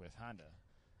with Honda.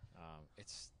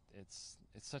 It's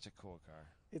such a cool car.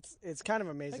 It's kind of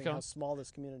amazing how small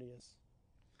this community is.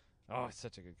 Oh, it's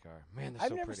such a good car. Man, they're I've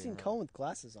so never pretty. seen Cone with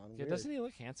glasses on. Yeah, doesn't he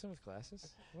look handsome with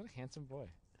glasses? What a handsome boy.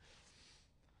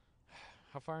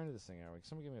 How far into this thing are we?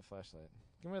 Somebody give me a flashlight.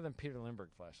 Give me one of them Peter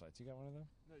Lindbergh flashlights. You got one of them?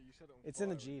 No, you said it's in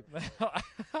the Jeep.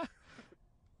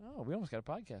 Oh, we almost got a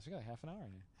podcast. We got half an hour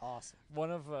in here. Awesome.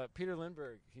 One of Peter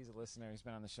Lindbergh, he's a listener. He's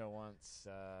been on the show once.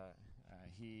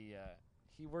 He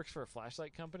works for a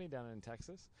flashlight company down in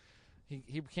Texas.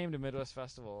 He came to Midwest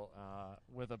Festival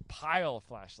with a pile of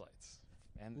flashlights.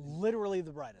 And literally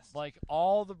the brightest.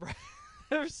 All the bright.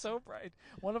 They're so bright.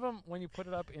 One of them, when you put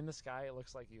it up in the sky, it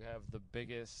looks like you have the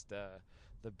biggest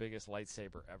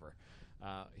lightsaber ever.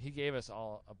 He gave us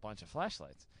all a bunch of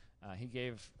flashlights. He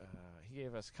gave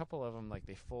us a couple of them,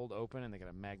 they fold open and they got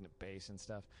a magnet base and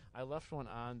stuff. I left one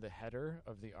on the header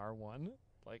of the R1,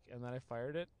 and then I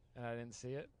fired it and I didn't see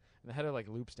it. And the header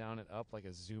loops down and up like a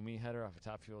zoomy header off a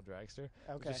Top Fuel dragster.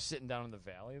 Okay. Just sitting down in the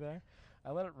valley there. I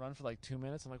let it run for 2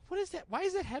 minutes. I'm like, what is that? Why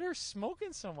is that header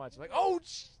smoking so much? I'm like, oh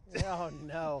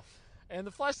no. And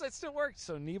the flashlight still worked.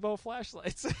 So Nebo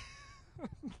flashlights,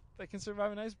 they can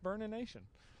survive a nice burnination.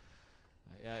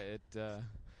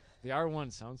 The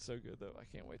R1 sounds so good though. I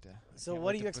can't wait to. So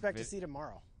what do you expect to see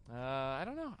tomorrow? I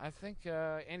don't know. I think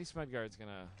Andy Smedgard's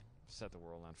gonna set the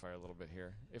world on fire a little bit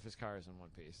here if his car is in one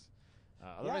piece.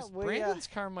 Otherwise, Brandon's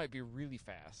car might be really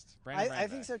fast. I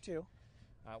think so too.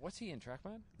 What's he in, track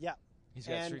mod? Yeah. He's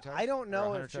got street tires? I don't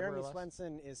know if Jeremy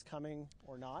Swenson is coming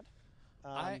or not.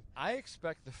 I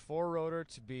expect the 4-rotor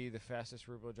to be the fastest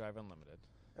rear-wheel drive unlimited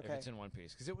if it's in one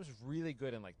piece, because it was really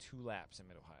good in 2 laps in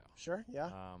Mid-Ohio. Sure, yeah.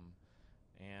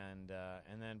 And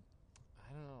then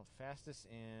I don't know, fastest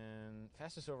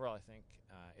overall. I think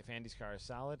if Andy's car is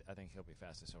solid, I think he'll be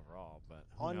fastest overall. But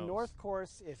on knows? North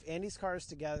Course, if Andy's car is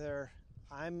together,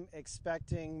 I'm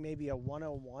expecting maybe a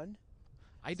 101.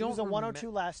 He was a 102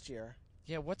 last year.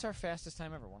 Yeah, what's our fastest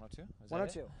time ever? 102?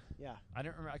 102. Yeah. I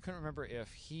couldn't remember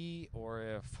if he or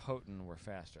if Houghton were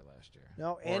faster last year.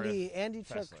 No, Andy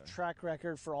took track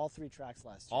record for all 3 tracks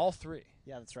last year. All 3.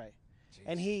 Yeah, that's right. Jeez.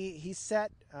 And he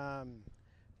set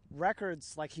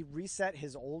records, he reset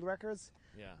his old records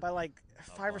by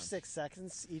 5 or 6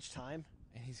 seconds each time.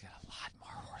 And he's got a lot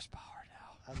more horsepower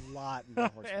now. A lot more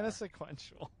horsepower. And a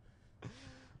sequential.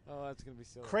 Oh, that's going to be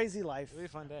silly. Crazy life. It'll be a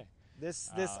fun day. This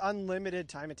unlimited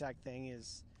time attack thing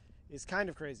is kind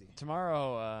of crazy.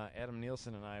 Tomorrow, Adam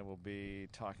Nielsen and I will be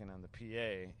talking on the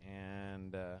PA,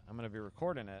 and I'm going to be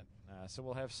recording it, so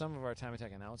we'll have some of our time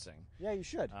attack announcing. Yeah, you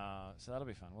should. So that'll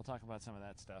be fun. We'll talk about some of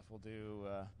that stuff. We'll do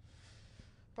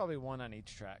probably one on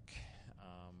each track.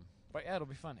 But yeah, it'll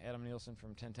be fun. Adam Nielsen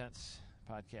from 10 Tenths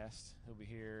podcast. He'll be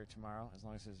here tomorrow, as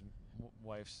long as his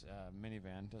wife's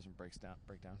minivan doesn't break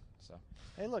down. So.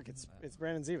 Hey, look, it's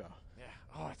Brandon Zevo. Yeah.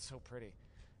 Oh, it's so pretty.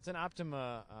 It's an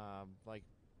Optima,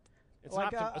 It's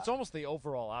like it's almost the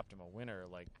overall Optima winner,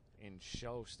 like in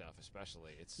show stuff,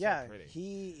 especially. It's so pretty.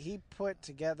 He put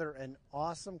together an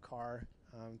awesome car.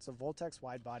 It's a Voltex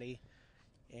wide body.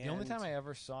 The only time I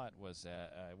ever saw it was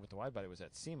with the wide body was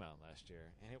at SEMA last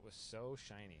year, and it was so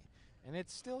shiny, and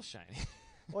it's still shiny.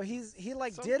 Well, he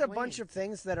so did clean. A bunch of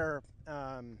things that are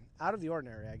out of the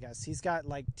ordinary, I guess. He's got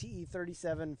like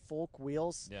TE37 Folk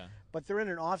wheels, but they're in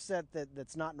an offset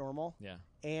that's not normal. Yeah,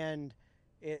 and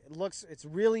it's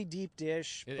really deep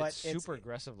dish, but it's super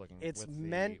aggressive looking. It's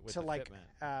meant to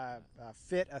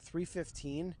fit a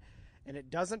 315, and it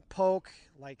doesn't poke.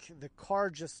 Like the car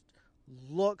just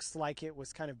looks like it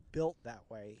was kind of built that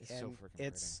way. It's and so freaking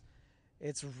pretty.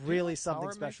 It's really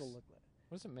something special.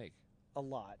 What does it make? A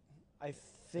lot. I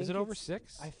think. Is it over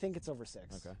 6? I think it's over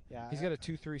 6. Okay. Yeah. He's got a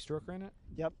 2.3 stroker in it.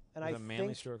 Yep. And a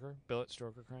manly stroker, billet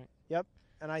stroker crank. Yep.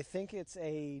 And I think it's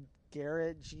a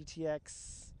Garrett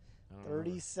GTX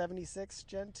 3076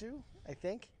 Gen 2. I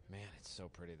think. Man, it's so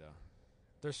pretty though.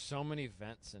 There's so many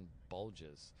vents and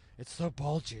bulges. It's so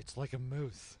bulgy. It's like a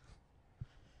moose.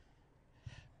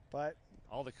 But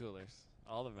all the coolers,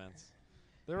 all the vents.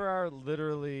 There are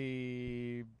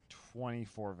literally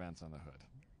 24 vents on the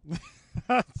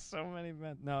hood. So many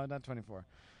vents. No, not 24.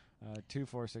 2,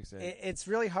 4, 6, 8. It's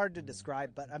really hard to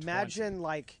describe, but imagine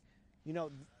 20.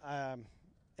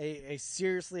 A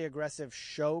seriously aggressive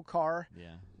show car.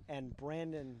 Yeah. And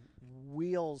Brandon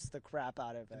wheels the crap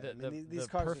out of it. These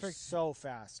cars are so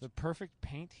fast. The perfect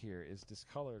paint here is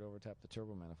discolored over top the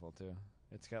turbo manifold too.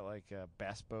 It's got like a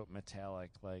bass boat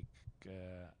metallic,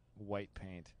 white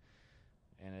paint,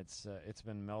 and it's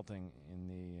been melting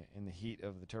in the heat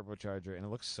of the turbocharger, and it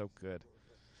looks so good.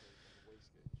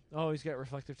 Oh, he's got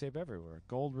reflective tape everywhere.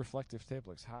 Gold reflective tape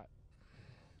looks hot.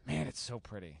 Man, it's so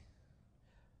pretty.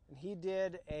 And he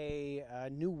did a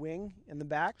new wing in the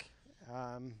back.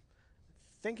 I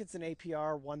think it's an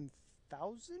APR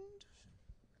 1000.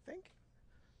 I think.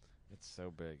 It's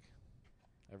so big.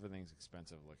 Everything's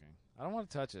expensive looking. I don't want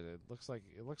to touch it. It looks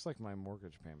like my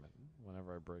mortgage payment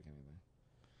whenever I break anything.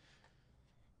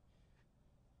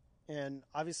 And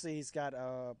obviously he's got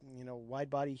a wide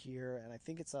body here, and I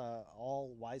think it's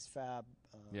all WiseFab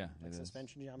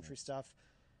suspension geometry stuff,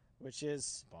 which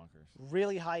is bonkers.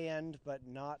 Really high end, but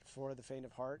not for the faint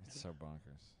of heart. It's so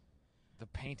bonkers. The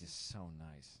paint is so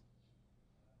nice.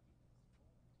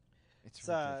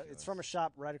 It's from a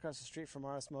shop right across the street from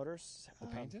RS Motors. The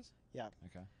paint is? Yeah.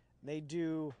 Okay. They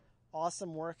do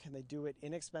awesome work, and they do it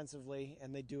inexpensively,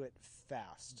 and they do it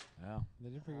fast. Yeah, they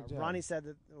do a pretty good job. Ronnie said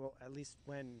that, well, at least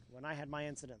when I had my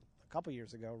incident a couple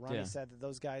years ago, Ronnie said that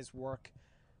those guys work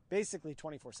basically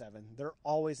 24/7. They're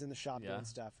always in the shop doing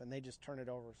stuff, and they just turn it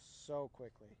over so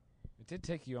quickly. It did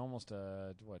take you almost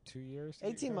 2 years?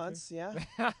 18 months, yeah.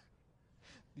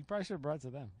 You probably should have brought it to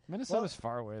them. Minnesota's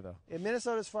far away, though.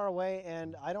 Minnesota's far away,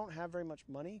 and I don't have very much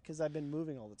money because I've been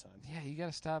moving all the time. Yeah, you got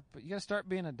to stop. You got to start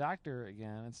being a doctor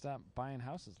again and stop buying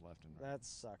houses left and right. That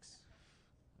sucks.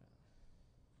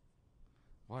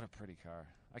 What a pretty car.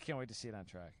 I can't wait to see it on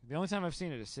track. The only time I've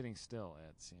seen it is sitting still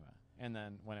at SEMA, and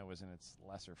then when it was in its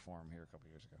lesser form here a couple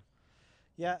years ago.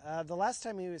 Yeah, the last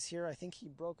time he was here, I think he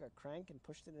broke a crank and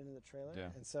pushed it into the trailer.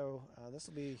 Yeah. And so this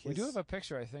will be his... We do have a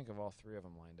picture, I think, of all 3 of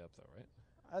them lined up, though, right?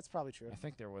 That's probably true. I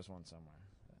think there was one somewhere.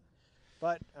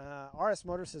 But RS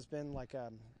Motors has been like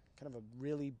kind of a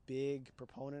really big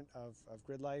proponent of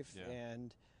grid life,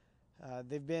 and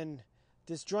they've been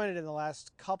disjointed in the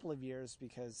last couple of years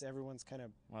because everyone's kind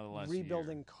of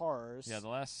rebuilding cars. Yeah, the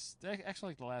last 10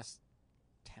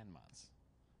 months.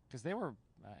 Because they were,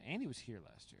 Andy was here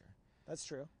last year. That's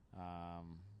true.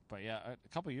 But yeah, a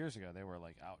couple of years ago, they were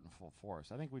like out in full force.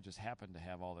 I think we just happened to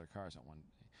have all their cars at one.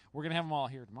 We're going to have them all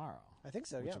here tomorrow. I think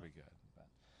so, which will be good. But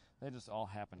they just all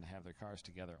happened to have their cars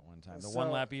together at one time. The So,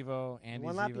 One Lap Evo, Andy's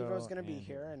One Lap Evo. Evo is going to be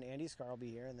here, and Andy's car will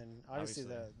be here, and then obviously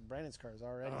the Brandon's car is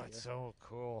already here. It's so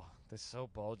cool. They're so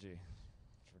bulgy.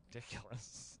 It's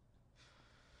ridiculous.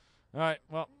 All right,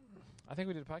 well, I think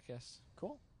we did a podcast.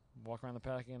 Cool. Walk around the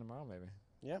paddock again tomorrow, maybe.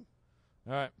 Yeah.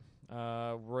 All right.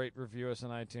 Rate, review us on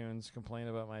iTunes. Complain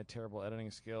about my terrible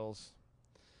editing skills.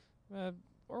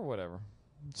 Or whatever.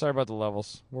 Sorry about the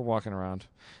levels. We're walking around.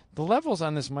 The levels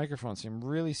on this microphone seem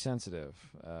really sensitive.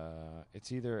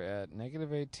 It's either at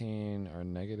 -18 or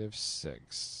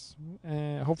 -6.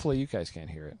 Hopefully you guys can't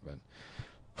hear it, but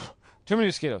too many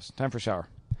mosquitoes. Time for a shower.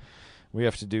 We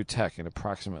have to do tech in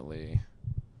approximately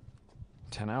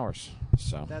 10 hours.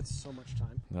 So that's so much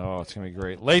time. Oh, it's going to be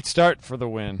great. Late start for the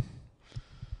win.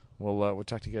 We'll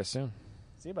talk to you guys soon.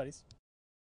 See you, buddies.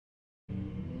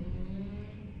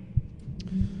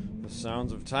 The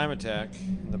sounds of Time Attack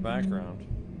in the background.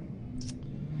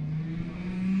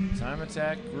 Time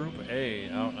Attack Group A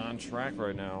out on track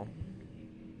right now.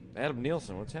 Adam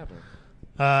Nielsen, what's happening?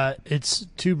 It's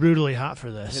too brutally hot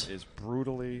for this. It is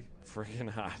brutally freaking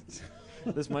hot.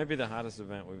 This might be the hottest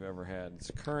event we've ever had. It's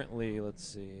currently, let's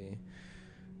see,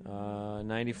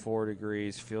 94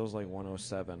 degrees, feels like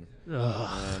 107.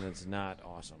 And it's not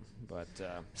awesome. But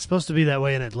it's supposed to be that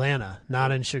way in Atlanta,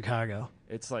 not in Chicago.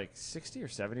 It's like 60 or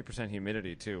 70%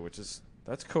 humidity, too, which is,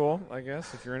 that's cool, I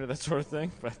guess, if you're into that sort of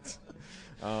thing. But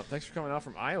thanks for coming out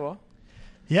from Iowa.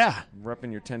 Yeah.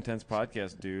 Repping your 1010s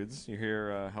podcast, dudes. You're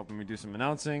here helping me do some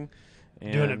announcing.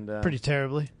 And, doing it pretty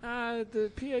terribly.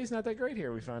 The PA's not that great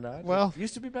here, we found out. Well, it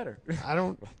used to be better. I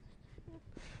don't.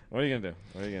 What are you going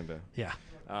to do? Yeah.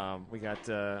 We got,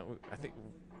 I think,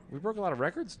 we broke a lot of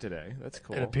records today. That's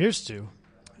cool. It appears to.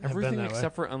 Everything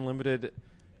except for Unlimited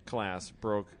class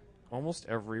broke almost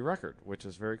every record, which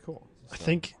is very cool. So, I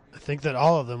think that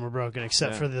all of them were broken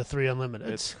except for the 3 Unlimiteds.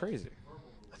 It's crazy.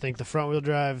 I think the front wheel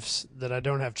drives that I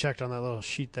don't have checked on that little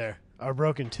sheet there are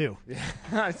broken too.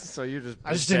 Yeah. So you just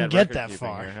I just didn't get that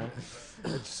far. Here, huh?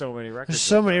 There's so many records. There's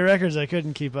so many records I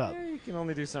couldn't keep up. Yeah, you can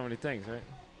only do so many things, right?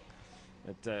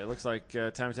 It looks like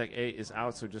Time Attack 8 is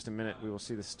out, so in just a minute we will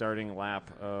see the starting lap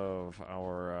of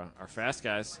our fast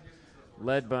guys,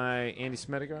 led by Andy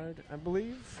Smedegaard, I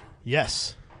believe.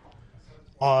 Yes.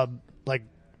 Like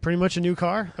pretty much a new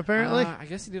car, apparently. I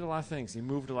guess he did a lot of things. He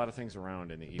moved a lot of things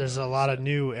around in the Evo. There's a lot of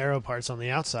new aero parts on the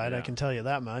outside, yeah. I can tell you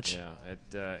that much. Yeah,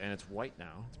 and it's white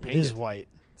now. It's painted. It is white.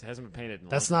 It hasn't been painted in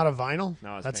That's not a vinyl?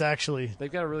 No, it's That's painted. actually...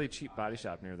 They've got a really cheap body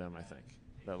shop near them, I think,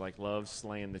 that loves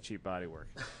slaying the cheap body work.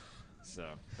 So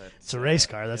it's a race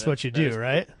car. That's what you do,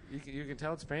 right? You can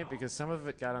tell it's paint because some of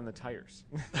it got on the tires.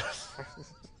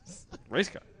 Race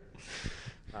car.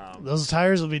 Those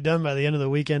tires will be done by the end of the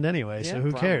weekend anyway, so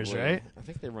who cares, probably. right? I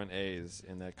think they run A's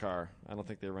in that car. I don't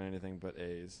think they run anything but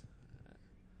A's.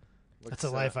 That's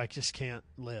a life I just can't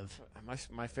live.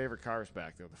 My favorite car is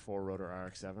back, though, the 4-rotor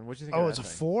RX-7. What do you think Oh, of it's that a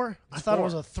thing? 4? I thought it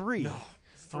was a 3. No.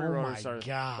 Oh, my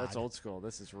God. That's old school.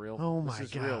 This is real. Oh, my This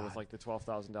is God. real with, the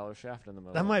 $12,000 shaft in the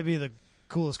middle. That might be the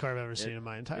coolest car I've ever seen in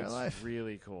my entire life. It's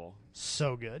really cool.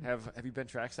 So good. Have you been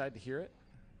trackside to hear it?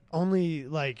 Only,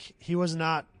 he was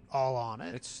not all on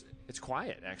it. It's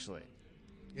quiet, actually.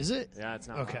 Is it? Yeah, it's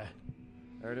not. Okay. Loud.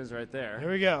 There it is right there.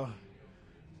 Here we go.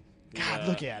 God,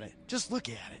 look at it. Just look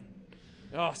at it.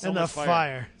 Oh, so and much the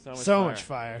fire. So much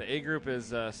fire. The A group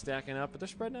is stacking up, but they're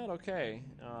spreading out okay.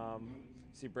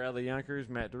 See Bradley Yonkers,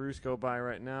 Matt DeRoos go by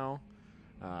right now.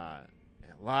 A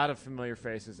lot of familiar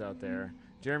faces out there.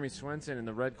 Jeremy Swenson in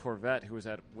the red Corvette, who was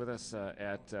with us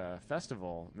at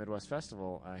Midwest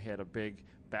Festival, he had a big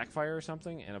backfire or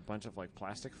something, and a bunch of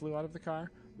plastic flew out of the car.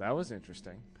 That was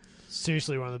interesting.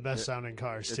 Seriously, one of the best sounding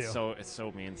cars too. It's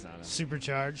so mean sounding.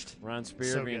 Supercharged. Ron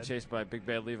Spear being chased by big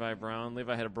bad Levi Brown.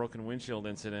 Levi had a broken windshield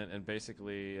incident and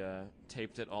basically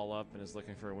taped it all up and is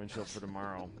looking for a windshield for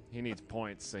tomorrow. He needs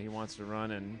points, so he wants to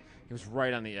run, and he was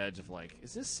right on the edge of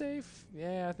is this safe?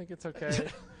 Yeah, I think it's okay.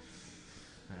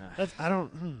 I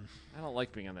don't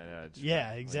like being on that edge.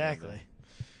 Yeah, exactly.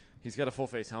 He's got a full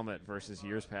face helmet versus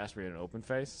years past where he had an open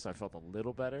face, so I felt a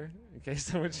little better in case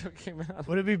the windshield came out.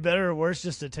 Would it be better or worse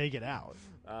just to take it out?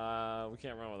 We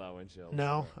can't run without windshield.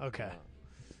 No? Okay.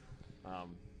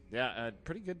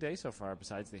 Pretty good day so far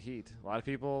besides the heat. A lot of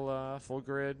people full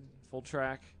grid, full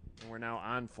track, and we're now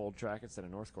on full track instead of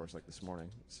North Course like this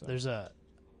morning. So. There's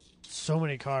so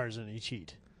many cars in each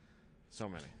heat. So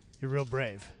many. You're real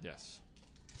brave. Yes.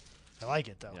 I like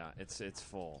it though. Yeah, it's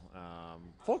full.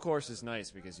 Full course is nice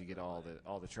because you get all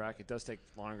the track. It does take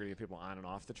longer to get people on and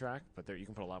off the track, but you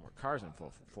can put a lot more cars on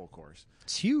full course.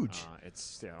 It's huge.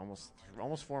 It's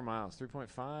almost 4 miles,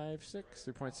 3.56,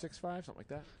 3.65, something like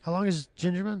that. How long is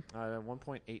Gingerman?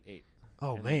 1.88.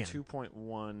 Oh and man.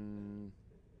 2.1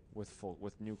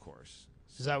 with new course.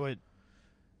 Is that what?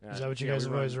 Is that what you guys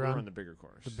have always run? We run the bigger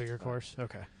course. The bigger course.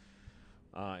 Okay.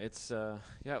 Autobahn's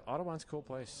a cool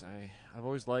place. I've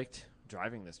always liked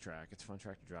driving this track. It's a fun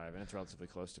track to drive, and it's relatively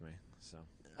close to me. So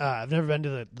I've never been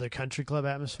to the country club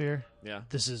atmosphere. Yeah,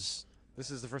 this is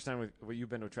the first time you've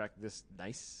been to a track this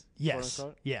nice. Yes, quote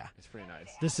unquote? Yeah, it's pretty nice.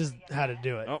 This is how to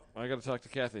do it. Oh, I got to talk to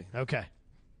Kathy. Okay.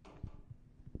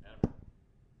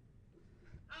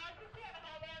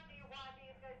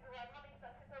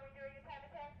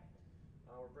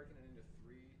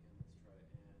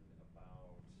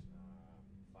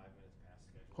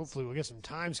 hopefully we'll get some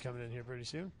times coming in here pretty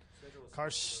soon.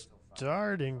 Car's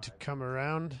starting to come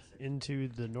around into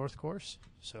the North Course,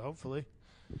 so hopefully.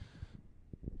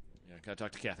 Yeah, got to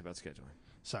talk to Kathy about scheduling.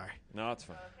 Sorry. No, it's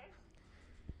fine. Okay.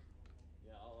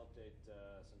 Yeah, I'll update some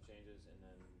changes, and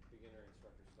then beginner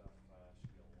instructor stuff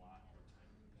should be a lot more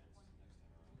time next time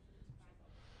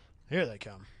around. Here they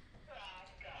come.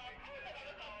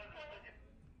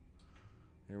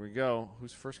 Here we go.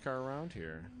 Who's first car around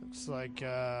here? Looks like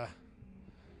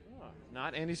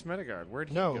not Andy Smedegaard. Where'd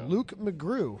he no, go? Luke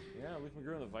McGrew. Yeah, Luke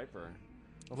McGrew in the Viper.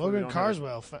 Hopefully Logan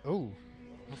Carswell.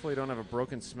 Hopefully you don't have a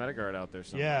broken Smedegaard out there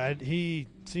somewhere. Yeah, he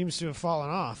seems to have fallen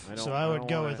off. So I would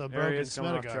go with a broken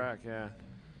Smedegaard. Track, yeah.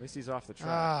 At least he's off the track.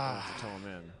 I have to tow him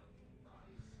in.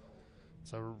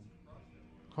 So,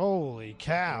 holy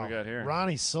cow. What do we got here?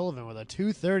 Ronnie Sullivan with a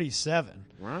 237.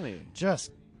 Ronnie.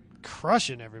 Just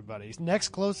crushing everybody. Next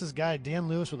closest guy, Dan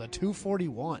Lewis, with a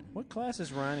 241. What class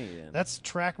is Ronnie in? That's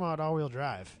track mod all-wheel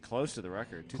drive. Close to the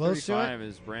record. Close to it? 235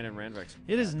 is Brandon Randbeck's.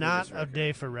 It is not a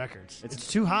day for records. It's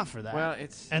too hot for that. Well,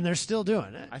 and they're still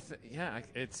doing it.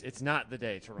 It's not the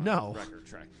day to run record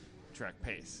track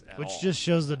pace at Which all. just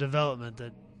shows the development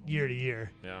that year to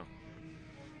year. Yeah.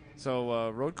 So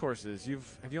road courses,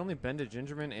 have you only been to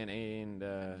Gingerman and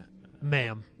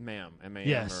Ma'am. M-A-M.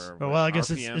 Yes. Or well, I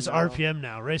guess RPM it's RPM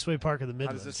now. Raceway Park of the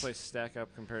Midlands. How does this place stack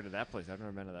up compared to that place? I've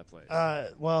never been to that place.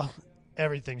 Well,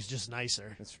 everything's just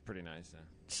nicer. It's pretty nice, yeah.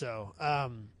 So,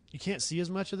 you can't see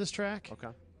as much of this track. Okay.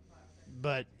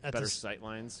 But at better sight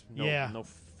lines. No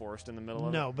forest in the middle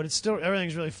of it. No, but it's still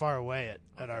everything's really far away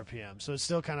at RPM, so it's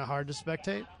still kind of hard to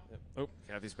spectate. Yep. Oh,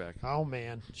 Kathy's back. Oh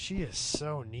man, she is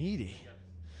so needy.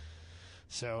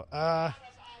 So,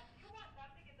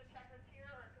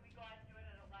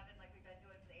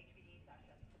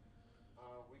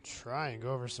 try and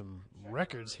go over some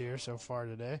records here so far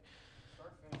today.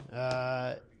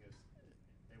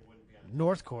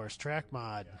 North Course track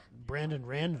mod. Brandon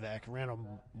Randbeck ran a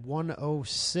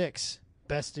 106,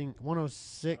 besting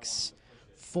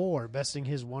 106.4, besting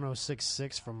his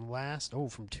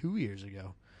 106.6 from 2 years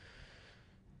ago.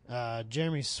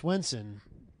 Jeremy Swenson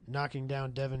knocking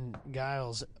down Devin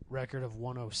Giles' record of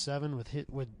 107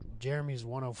 with Jeremy's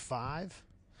 105.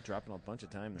 Dropping a bunch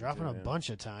of time. Bunch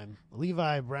of time.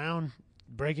 Levi Brown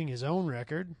breaking his own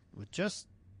record with just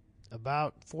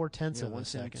about 0.4 of a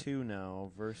second. 110.2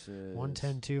 now versus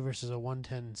 110.2 versus a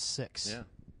 110.6. Yeah.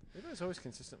 Levi's always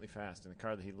consistently fast in a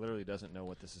car that he literally doesn't know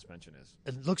what the suspension is.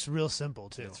 It looks real simple,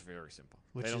 too. It's very simple.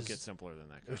 They don't get simpler than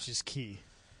that car. Which is key.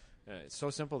 It's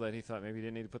so simple that he thought maybe he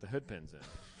didn't need to put the hood pins in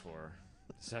for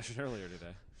the session earlier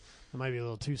today. It might be a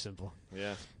little too simple.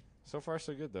 Yeah. So far,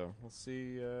 so good, though. We'll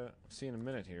see in a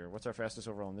minute here. What's our fastest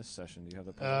overall in this session? Do you have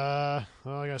the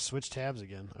well, I got to switch tabs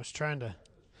again. I was trying to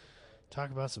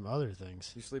talk about some other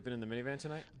things. You sleeping in the minivan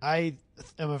tonight? I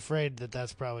am afraid that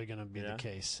that's probably going to be the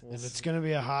case. And it's going to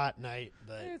be a hot night,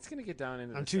 but it's going to get down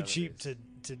into I'm the too 70s. cheap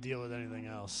to deal with anything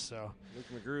else. So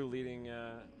Luke McGrew leading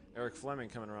Eric Fleming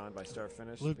coming around by start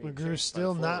finish. Luke McGrew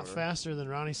still not faster than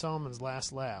Ronnie Solomon's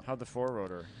last lap. How'd the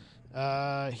four-rotor?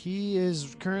 He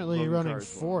is currently running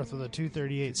fourth with a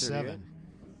 238.7.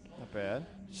 Not bad.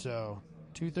 So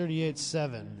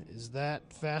 238.7. Is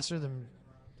that faster than?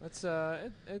 That's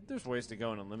there's ways to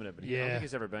go in Unlimited, but I don't think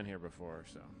he's ever been here before,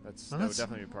 so that would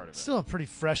definitely be part of it. Still a pretty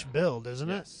fresh build, isn't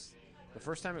it? The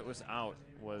first time it was out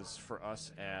was for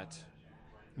us at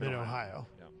Mid-Ohio.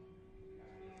 Yeah.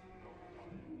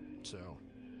 So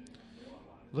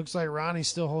looks like Ronnie's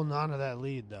still holding on to that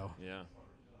lead, though. Yeah.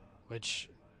 Which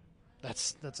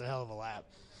that's a hell of a lap.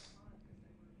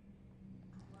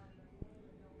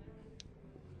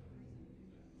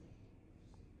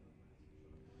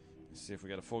 Let's see if we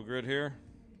got a full grid here.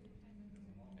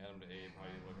 Adam to Abe, how are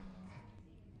you looking?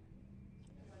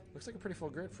 Looks like a pretty full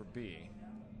grid for B.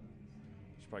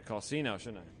 Should probably call C now,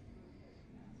 shouldn't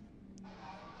I?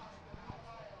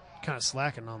 Kind of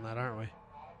slacking on that, aren't we?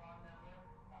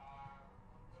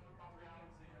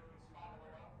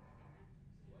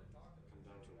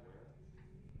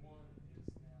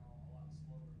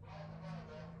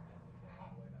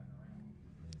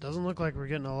 Doesn't look like we're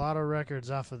getting a lot of records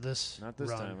off of this. Not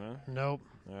this time, huh? Nope.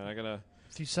 All right, I got a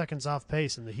few seconds off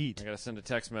pace in the heat. I got to send a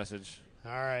text message.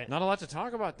 All right. Not a lot to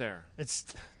talk about there. It's.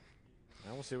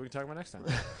 Now we'll see what we can talk about next time.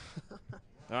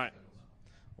 All right.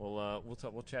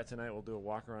 We'll chat tonight. We'll do a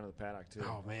walk around the paddock too.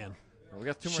 Oh man. We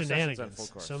got 2 more sessions on full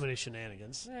course. So many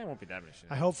shenanigans. It won't be that many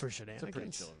shenanigans. I hope for shenanigans. It's a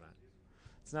pretty chill event.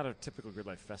 It's not a typical Grid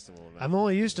Life Festival event. I'm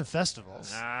only used to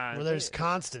festivals where there's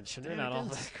constant shenanigans. They're not all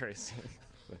that crazy.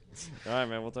 All right,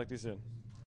 man. We'll talk to you soon.